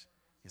flesh.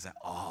 He's like,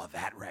 oh,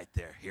 that right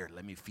there. Here,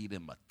 let me feed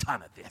him a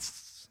ton of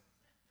this.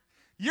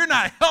 You're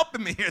not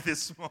helping me here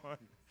this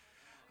morning.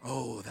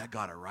 Oh, that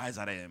got a rise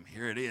out of him.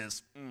 Here it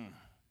is.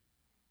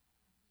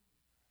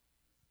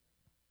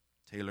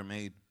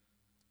 Tailor-made,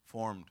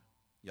 formed,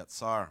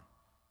 yatsar,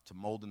 to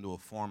mold into a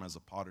form as a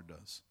potter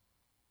does.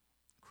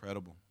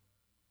 Incredible.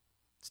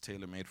 It's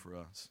tailor-made for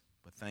us.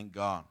 But thank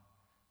God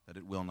that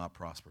it will not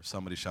prosper.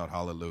 Somebody shout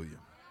hallelujah.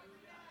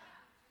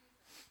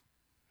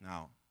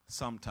 Now,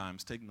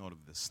 sometimes, take note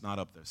of this, not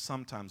up there.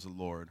 Sometimes the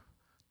Lord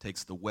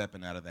takes the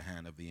weapon out of the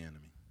hand of the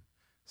enemy.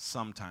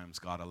 Sometimes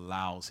God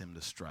allows him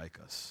to strike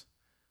us,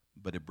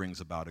 but it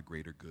brings about a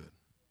greater good.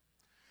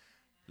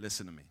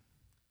 Listen to me.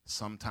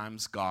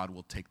 Sometimes God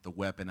will take the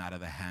weapon out of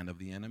the hand of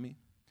the enemy,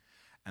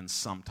 and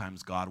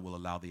sometimes God will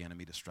allow the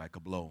enemy to strike a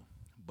blow.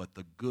 But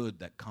the good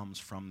that comes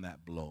from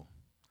that blow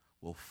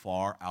will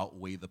far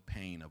outweigh the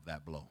pain of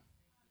that blow.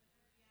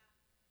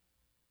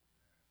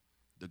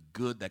 The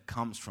good that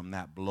comes from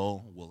that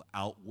blow will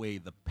outweigh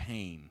the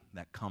pain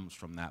that comes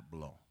from that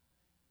blow.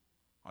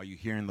 Are you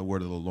hearing the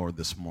word of the Lord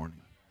this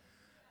morning?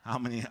 How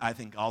many, I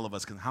think all of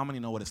us can, how many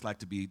know what it's like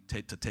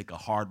to take a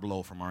hard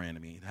blow from our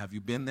enemy? Have you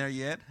been there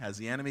yet? Has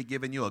the enemy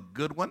given you a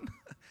good one?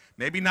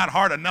 Maybe not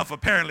hard enough,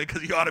 apparently,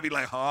 because you ought to be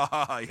like,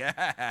 oh,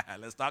 yeah,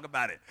 let's talk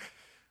about it.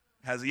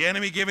 Has the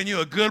enemy given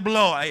you a good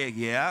blow?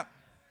 Yeah.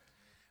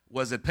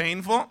 Was it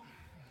painful?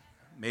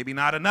 Maybe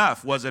not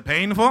enough. Was it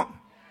painful?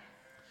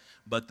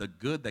 But the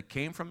good that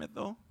came from it,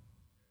 though,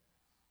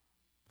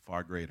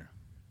 far greater.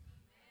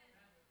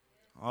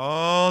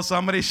 Oh,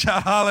 somebody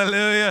shout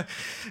hallelujah.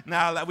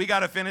 Now, we got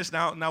to finish.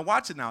 Now,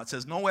 watch it now. It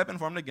says, no weapon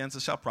formed against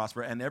us shall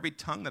prosper, and every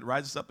tongue that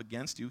rises up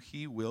against you,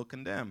 he will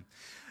condemn.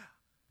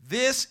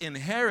 This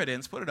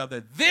inheritance, put it up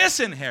there,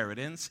 this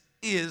inheritance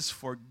is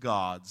for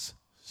God's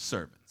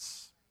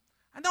servants.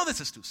 I know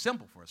this is too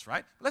simple for us,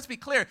 right? Let's be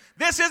clear.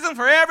 This isn't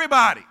for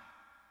everybody.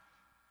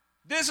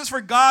 This is for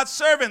God's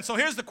servants. So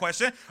here's the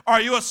question. Are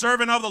you a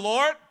servant of the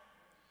Lord?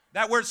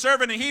 That word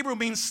servant in Hebrew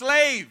means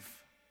slave.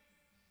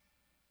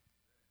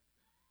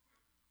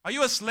 Are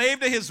you a slave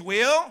to his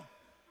will?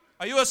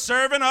 Are you a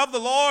servant of the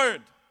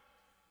Lord?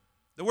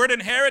 The word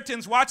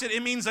inheritance, watch it,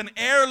 it means an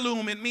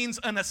heirloom. It means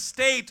an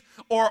estate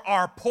or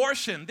our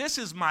portion. This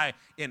is my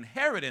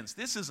inheritance.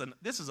 This is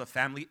a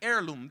family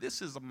heirloom.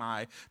 This is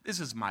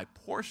my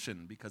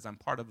portion because I'm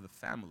part of the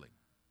family.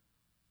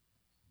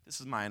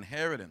 This is my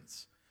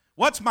inheritance.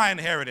 What's my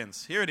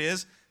inheritance? Here it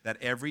is, that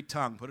every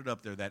tongue, put it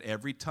up there, that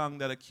every tongue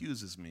that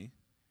accuses me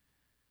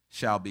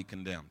shall be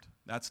condemned.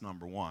 That's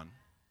number one.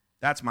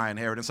 That's my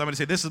inheritance. Somebody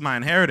say, this is my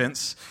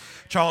inheritance.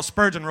 Charles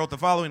Spurgeon wrote the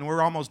following.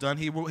 We're almost done.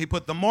 He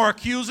put, the more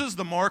accusers,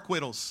 the more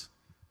acquittals.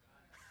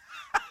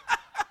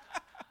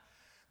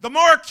 The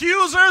more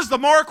accusers, the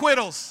more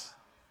acquittals.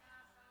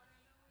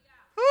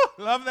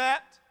 Whew, love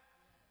that.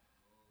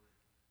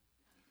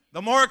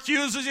 The more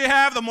accusers you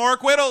have, the more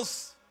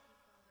acquittals.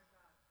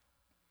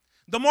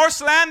 The more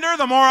slander,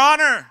 the more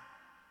honor.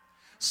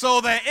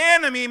 So the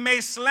enemy may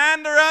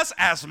slander us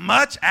as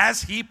much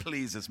as he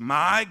pleases.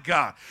 My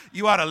God.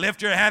 You ought to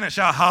lift your hand and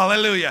shout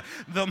hallelujah.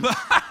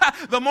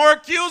 The more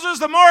accusers,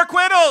 the more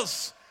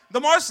acquittals. The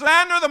more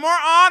slander, the more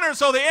honor.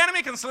 So the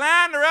enemy can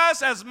slander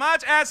us as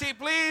much as he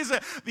pleases.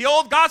 The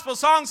old gospel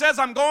song says,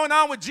 I'm going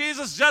on with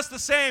Jesus just the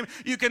same.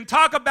 You can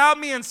talk about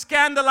me and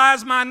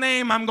scandalize my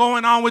name. I'm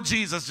going on with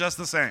Jesus just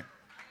the same.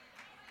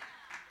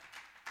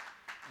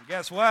 And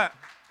guess what?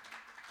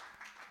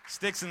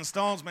 Sticks and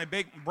stones may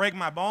break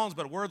my bones,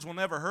 but words will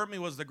never hurt me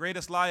was the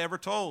greatest lie ever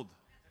told.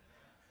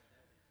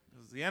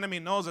 Because the enemy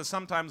knows that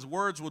sometimes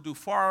words will do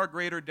far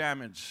greater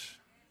damage.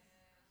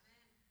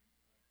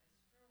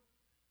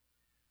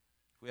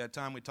 If we had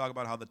time, we'd talk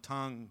about how the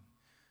tongue,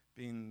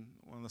 being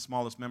one of the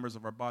smallest members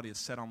of our body, is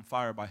set on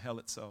fire by hell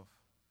itself.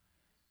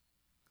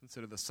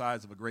 Consider the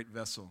size of a great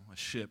vessel, a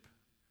ship,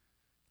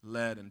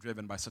 led and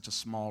driven by such a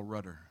small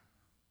rudder.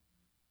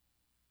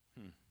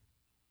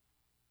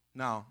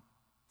 Now,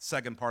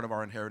 second part of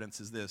our inheritance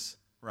is this,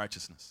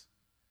 righteousness.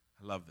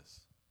 I love this.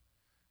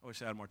 I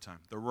wish I had more time.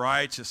 The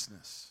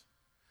righteousness,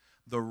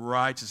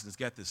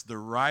 get this, the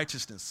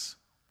righteousness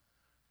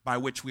by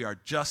which we are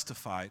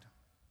justified,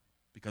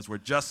 because we're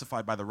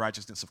justified by the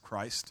righteousness of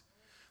Christ,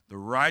 the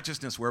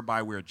righteousness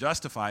whereby we're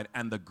justified,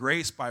 and the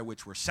grace by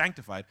which we're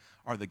sanctified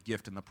are the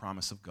gift and the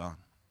promise of God.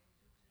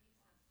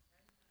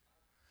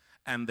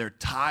 And they're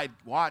tied,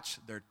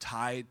 they're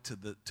tied to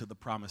the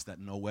promise that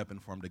no weapon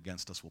formed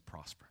against us will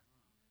prosper.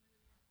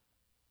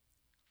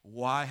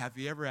 Why? Have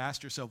you ever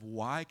asked yourself,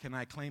 why can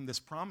I claim this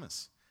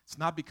promise? It's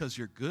not because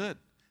you're good.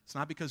 It's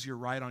not because you're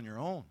right on your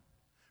own.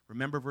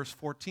 Remember verse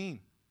 14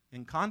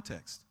 in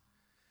context.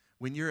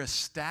 When you're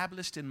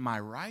established in my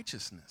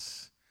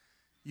righteousness,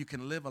 you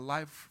can live a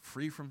life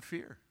free from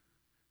fear,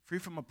 free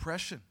from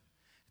oppression.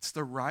 It's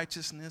the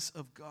righteousness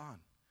of God.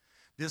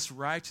 This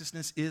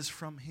righteousness is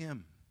from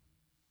him.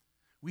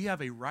 We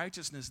have a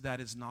righteousness that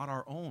is not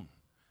our own.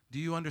 Do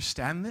you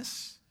understand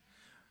this?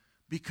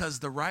 Because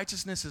the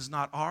righteousness is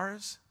not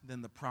ours,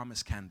 then the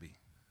promise can be.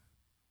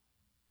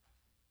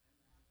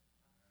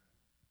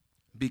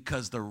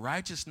 Because the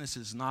righteousness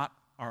is not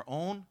our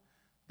own,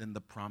 then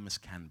the promise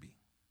can be.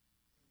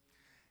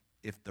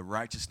 If the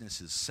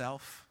righteousness is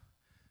self,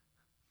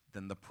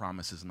 then the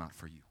promise is not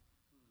for you.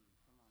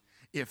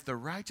 If the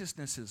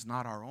righteousness is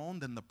not our own,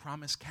 then the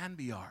promise can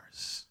be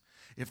ours.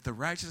 If the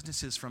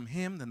righteousness is from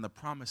him, then the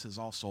promise is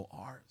also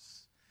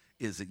ours.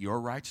 Is it your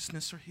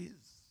righteousness or his?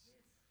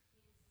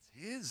 It's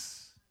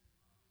his.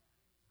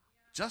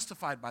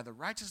 Justified by the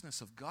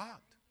righteousness of God.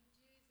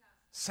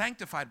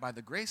 Sanctified by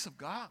the grace of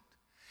God.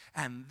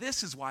 And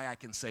this is why I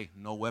can say,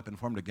 no weapon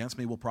formed against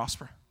me will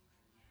prosper.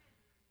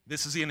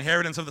 This is the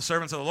inheritance of the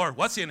servants of the Lord.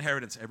 What's the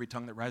inheritance? Every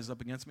tongue that rises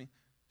up against me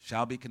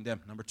shall be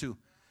condemned. Number two,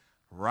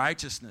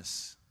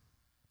 righteousness.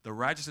 The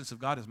righteousness of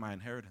God is my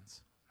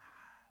inheritance.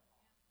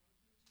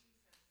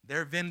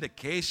 their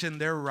vindication,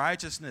 their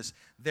righteousness,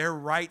 their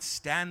right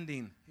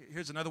standing.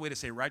 Here's another way to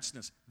say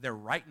righteousness. Their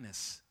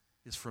rightness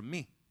is from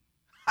me.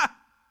 Ha!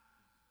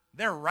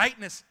 Their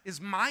rightness is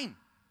mine.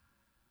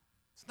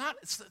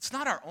 It's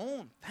not our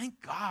own.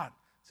 Thank God,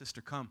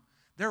 sister, come.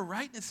 Their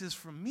rightness is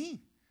from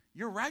me.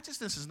 Your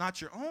righteousness is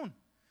not your own.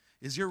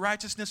 Is your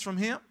righteousness from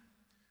him?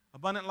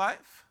 Abundant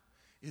life?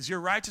 Is your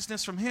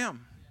righteousness from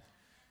him?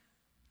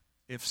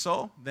 If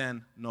so,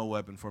 then no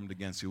weapon formed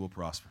against you will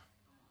prosper.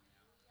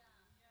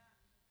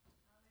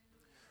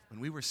 When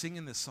we were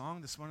singing this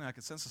song this morning, I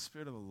could sense the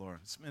Spirit of the Lord.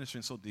 It's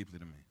ministering so deeply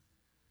to me.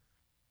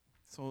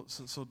 So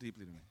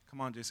deeply to me. Come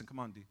on, Jason. Come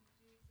on, D.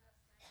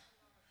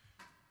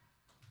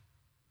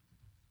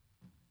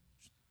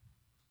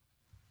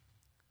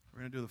 We're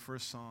going to do the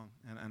first song.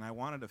 And I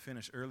wanted to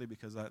finish early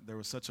because there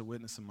was such a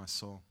witness in my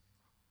soul.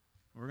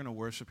 We're going to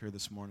worship here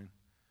this morning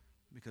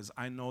because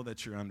I know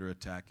that you're under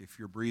attack. If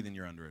you're breathing,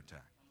 you're under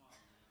attack.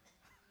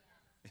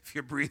 If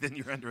you're breathing,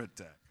 you're under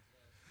attack.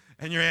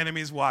 And your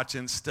enemy's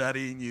watching,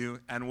 studying you.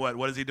 And what?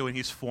 What is he doing?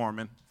 He's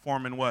forming.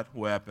 Forming what?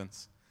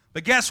 Weapons.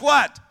 But guess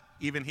what?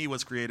 Even he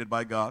was created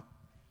by God.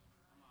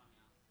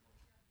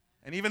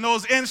 And even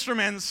those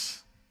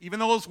instruments, even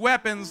those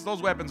weapons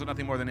are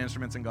nothing more than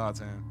instruments in God's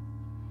hand.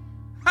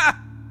 Ha!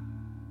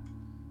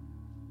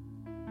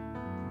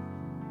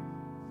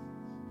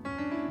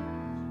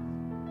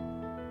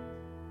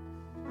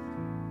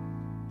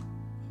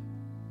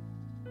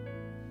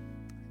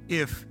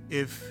 If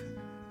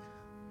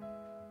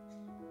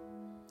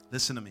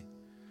listen to me.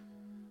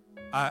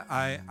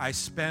 I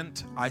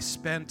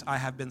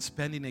have been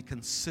spending a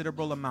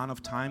considerable amount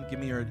of time. Give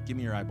me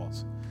your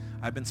eyeballs.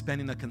 I've been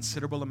spending a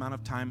considerable amount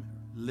of time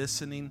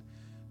listening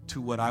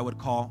to what I would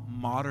call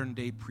modern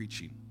day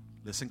preaching.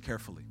 Listen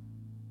carefully.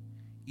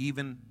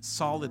 Even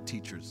solid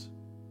teachers.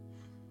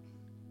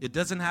 It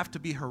doesn't have to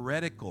be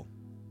heretical.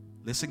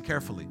 Listen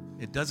carefully.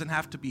 It doesn't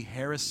have to be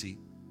heresy.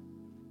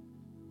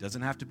 It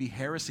doesn't have to be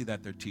heresy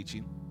that they're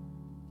teaching.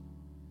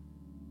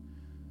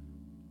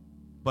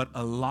 But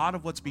a lot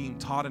of what's being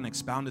taught and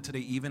expounded today,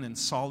 even in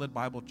solid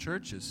Bible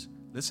churches,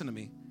 listen to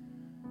me,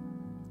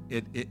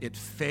 it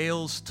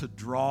fails to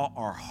draw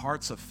our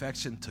heart's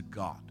affection to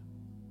God.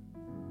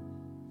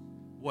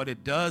 What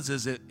it does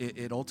is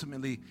it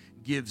ultimately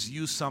gives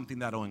you something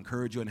that will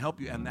encourage you and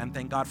help you, and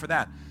thank God for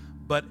that.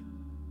 But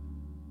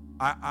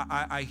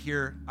I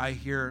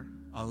hear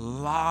a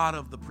lot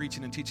of the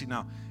preaching and teaching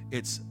now.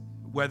 It's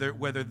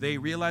whether they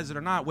realize it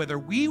or not, whether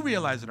we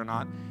realize it or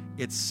not,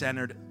 it's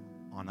centered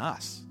on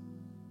us.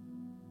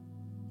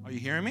 Are you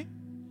hearing me?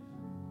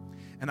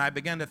 And I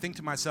began to think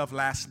to myself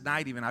last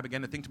night even,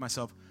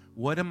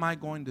 what am I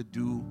going to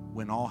do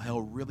when all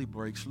hell really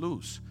breaks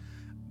loose?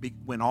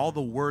 When all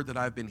the word that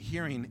I've been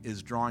hearing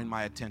is drawing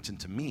my attention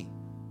to me.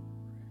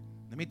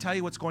 Let me tell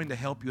you what's going to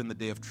help you in the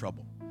day of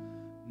trouble.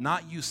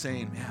 Not you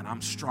saying, man,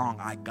 I'm strong,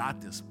 I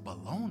got this.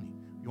 Baloney.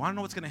 You want to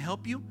know what's going to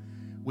help you?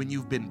 When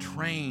you've been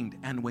trained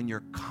and when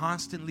you're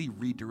constantly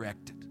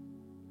redirected.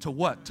 To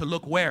what? To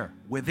look where?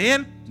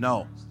 Within?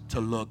 No. To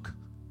look.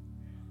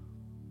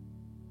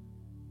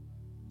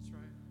 That's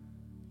right.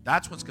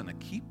 That's what's going to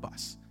keep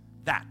us.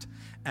 That.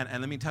 And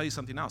let me tell you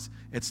something else.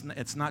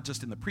 It's not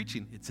just in the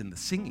preaching, it's in the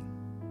singing.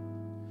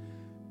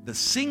 The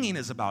singing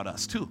is about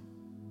us too.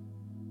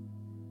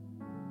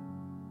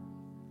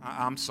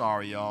 I'm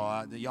sorry,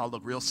 y'all. Y'all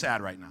look real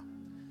sad right now.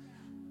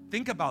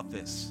 Think about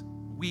this.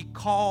 We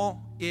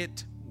call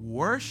it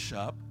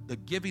worship, the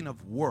giving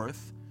of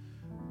worth,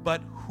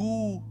 but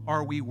who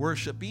are we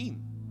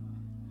worshiping?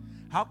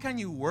 How can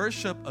you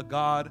worship a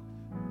God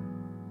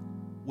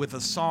with a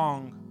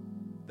song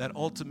that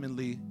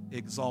ultimately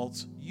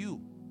exalts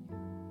you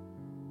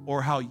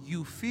or how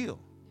you feel?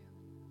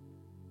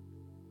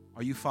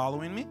 Are you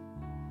following me?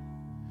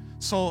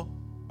 So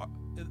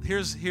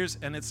here's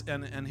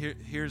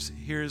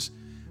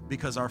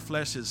because our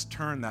flesh is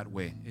turned that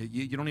way.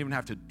 You don't even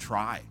have to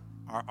try.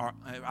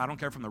 I don't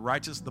care, from the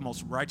righteous, the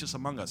most righteous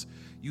among us,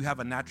 you have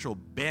a natural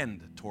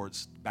bend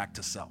towards back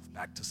to self.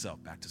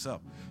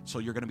 So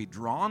you're going to be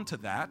drawn to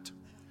that.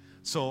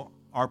 So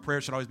our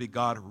prayer should always be,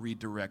 God,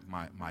 redirect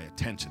my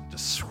attention.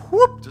 Just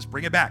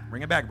bring it back.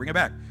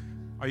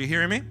 Are you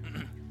hearing me?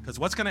 Because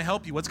what's going to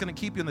help you? What's going to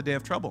keep you in the day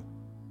of trouble?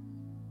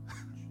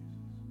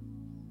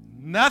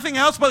 Nothing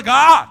else but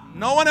God.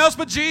 No one else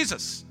but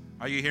Jesus.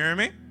 Are you hearing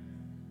me?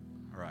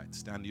 All right,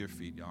 stand to your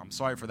feet, y'all. I'm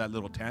sorry for that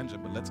little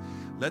tangent, but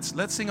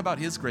let's sing about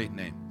His great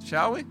name,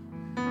 shall we?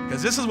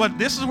 Because this is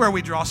where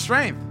we draw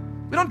strength.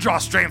 We don't draw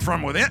strength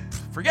from within.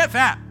 Forget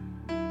that.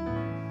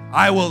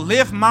 I will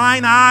lift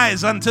mine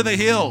eyes unto the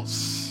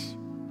hills.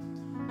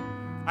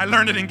 I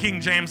learned it in King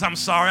James. I'm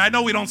sorry. I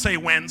know we don't say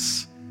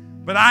whence.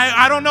 But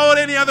I don't know it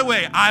any other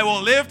way. I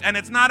will lift, and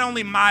it's not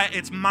only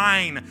it's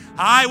mine.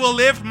 I will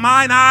lift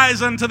mine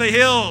eyes unto the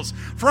hills.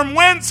 From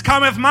whence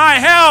cometh my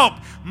help?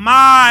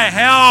 My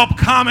help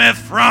cometh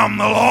from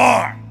the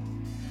Lord.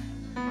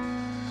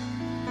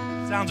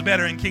 Sounds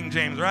better in King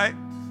James, right?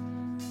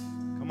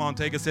 Come Come on,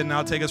 take us in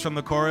now. Take us from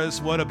the chorus.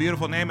 What a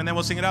beautiful name. And then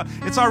we'll sing it out.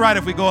 It's all right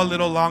if we go a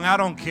little long. I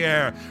don't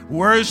care.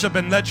 Worship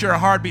and let your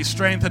heart be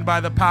strengthened by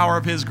the power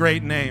of his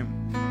great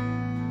name.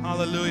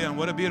 Hallelujah.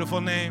 What a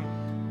beautiful name.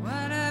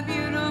 What a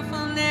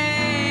beautiful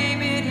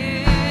name it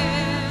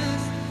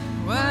is.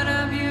 What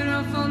a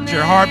beautiful name. Let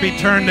your heart be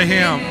turned to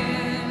him.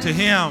 To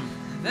him.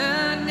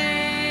 The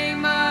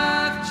name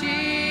of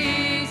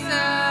Jesus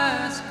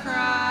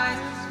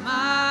Christ,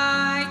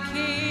 my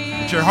King.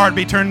 Let your heart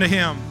be turned to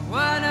him.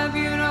 What a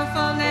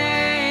beautiful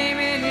name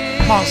it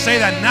is. Come on, say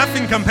that.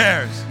 Nothing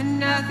compares.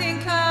 Nothing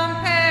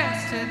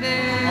compares to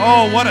this.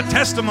 Oh, what a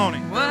testimony.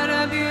 What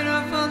a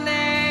beautiful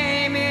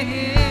name it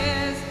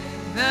is.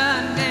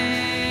 The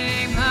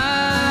name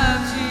of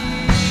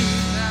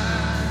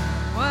Jesus.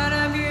 What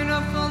a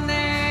beautiful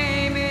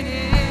name it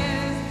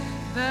is.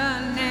 The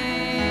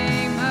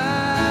name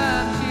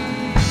of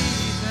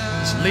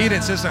Jesus. Just lead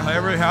it, sister.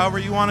 However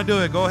you want to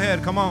do it. Go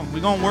ahead. Come on.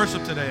 We're going to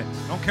worship today.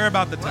 Don't care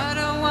about the time. What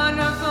a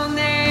wonderful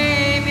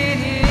name it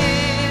is.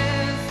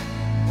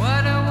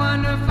 What a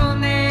wonderful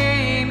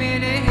name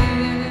it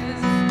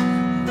is.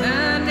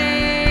 The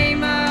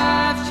name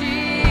of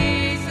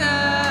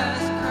Jesus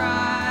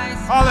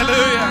Christ,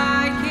 Hallelujah.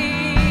 my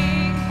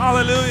King.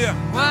 Hallelujah.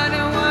 What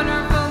a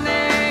wonderful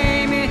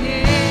name it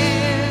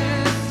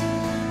is.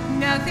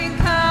 Nothing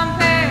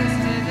compares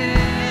to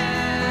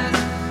this.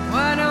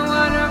 What a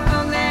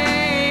wonderful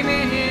name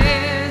it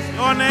is.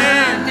 Your name.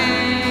 The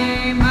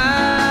name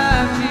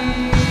of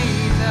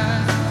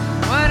Jesus.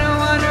 What a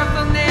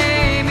wonderful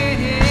name it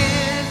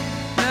is.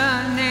 The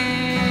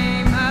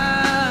name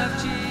of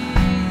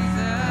Jesus.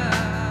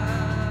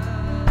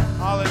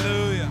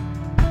 Hallelujah.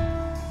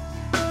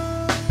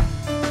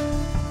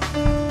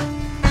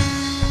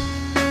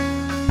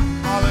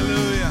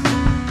 Hallelujah.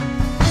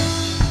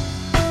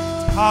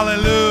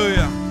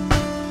 Hallelujah.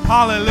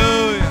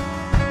 Hallelujah.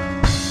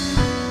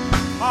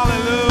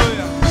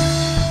 Hallelujah.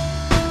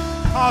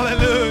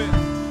 Hallelujah.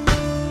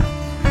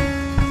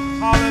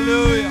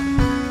 Hallelujah.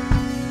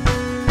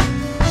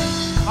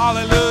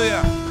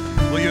 Hallelujah.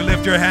 Will you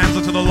lift your hands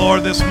unto the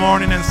Lord this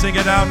morning and sing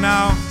it out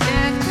now?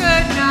 Death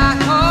could not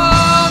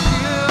hold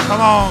you.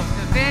 Come on.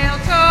 The veil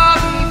tore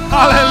before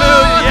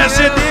Hallelujah. Yes,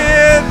 it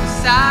did.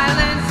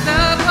 Silence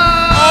the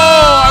voice.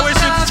 Oh, I wish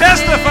you'd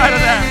testify to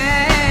that.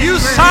 You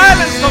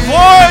silence the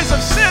voice of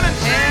sin and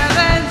shame.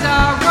 Heavens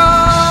are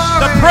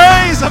roaring. The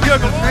praise of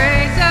your glory.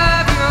 Praise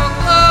of your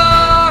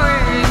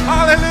glory.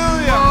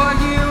 Hallelujah. For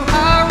you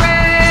are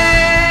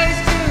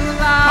raised to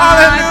life.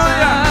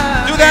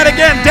 Hallelujah. Do that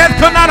again. Death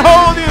could not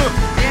hold you.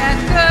 Death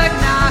could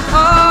not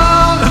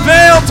hold The you.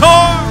 veil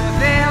tore.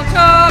 The veil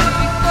tore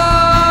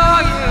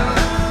before you.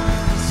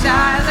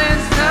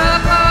 Silence the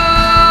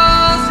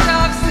boast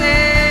of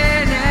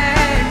sin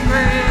and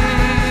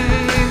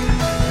grave.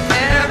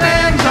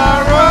 Heavens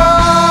are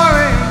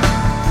roaring.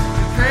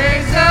 The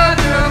praise of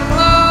your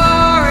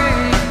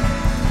glory.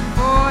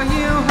 For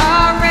you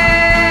are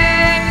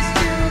raised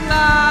to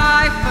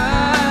life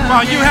again. Come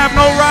on, you have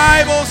no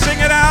rival. Sing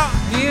it out.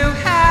 You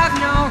have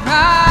no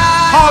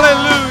rival.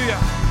 Hallelujah.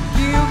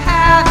 You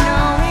have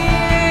no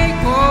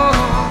equal.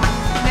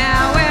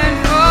 Now and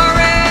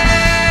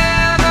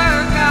forever,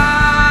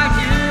 God,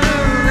 you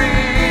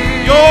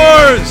reign.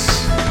 Yours.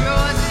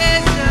 Yours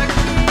is the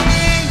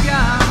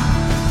kingdom.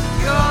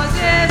 Yours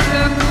is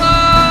the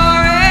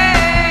glory.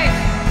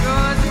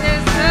 Yours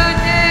is the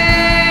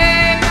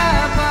name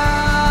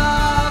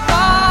above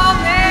all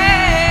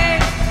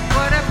names.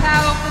 What a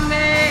powerful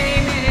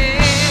name it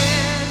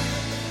is.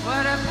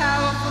 What a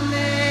powerful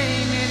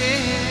name it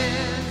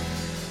is.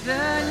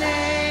 The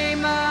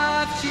name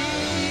of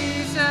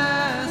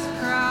Jesus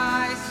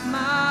Christ,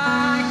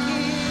 my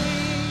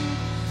King.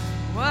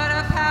 What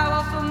a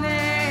powerful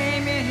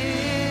name it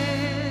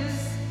is.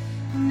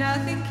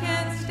 Nothing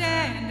can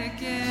stand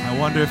against. I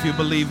wonder if you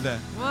believe that.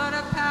 What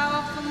a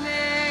powerful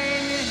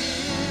name it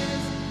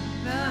is.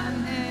 The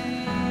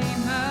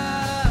name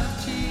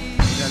of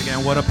Jesus. Say that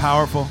again. What a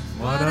powerful.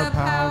 What a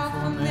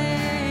powerful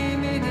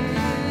name it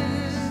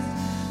is.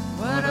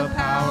 What a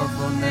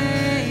powerful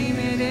name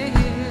it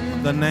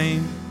is. The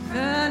name.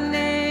 The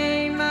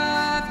name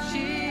of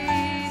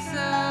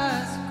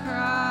Jesus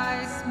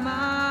Christ,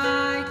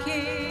 my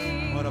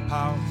King. What a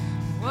power.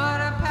 What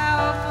a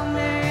powerful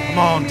name. Come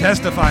on,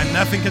 testify.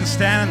 Nothing can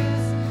stand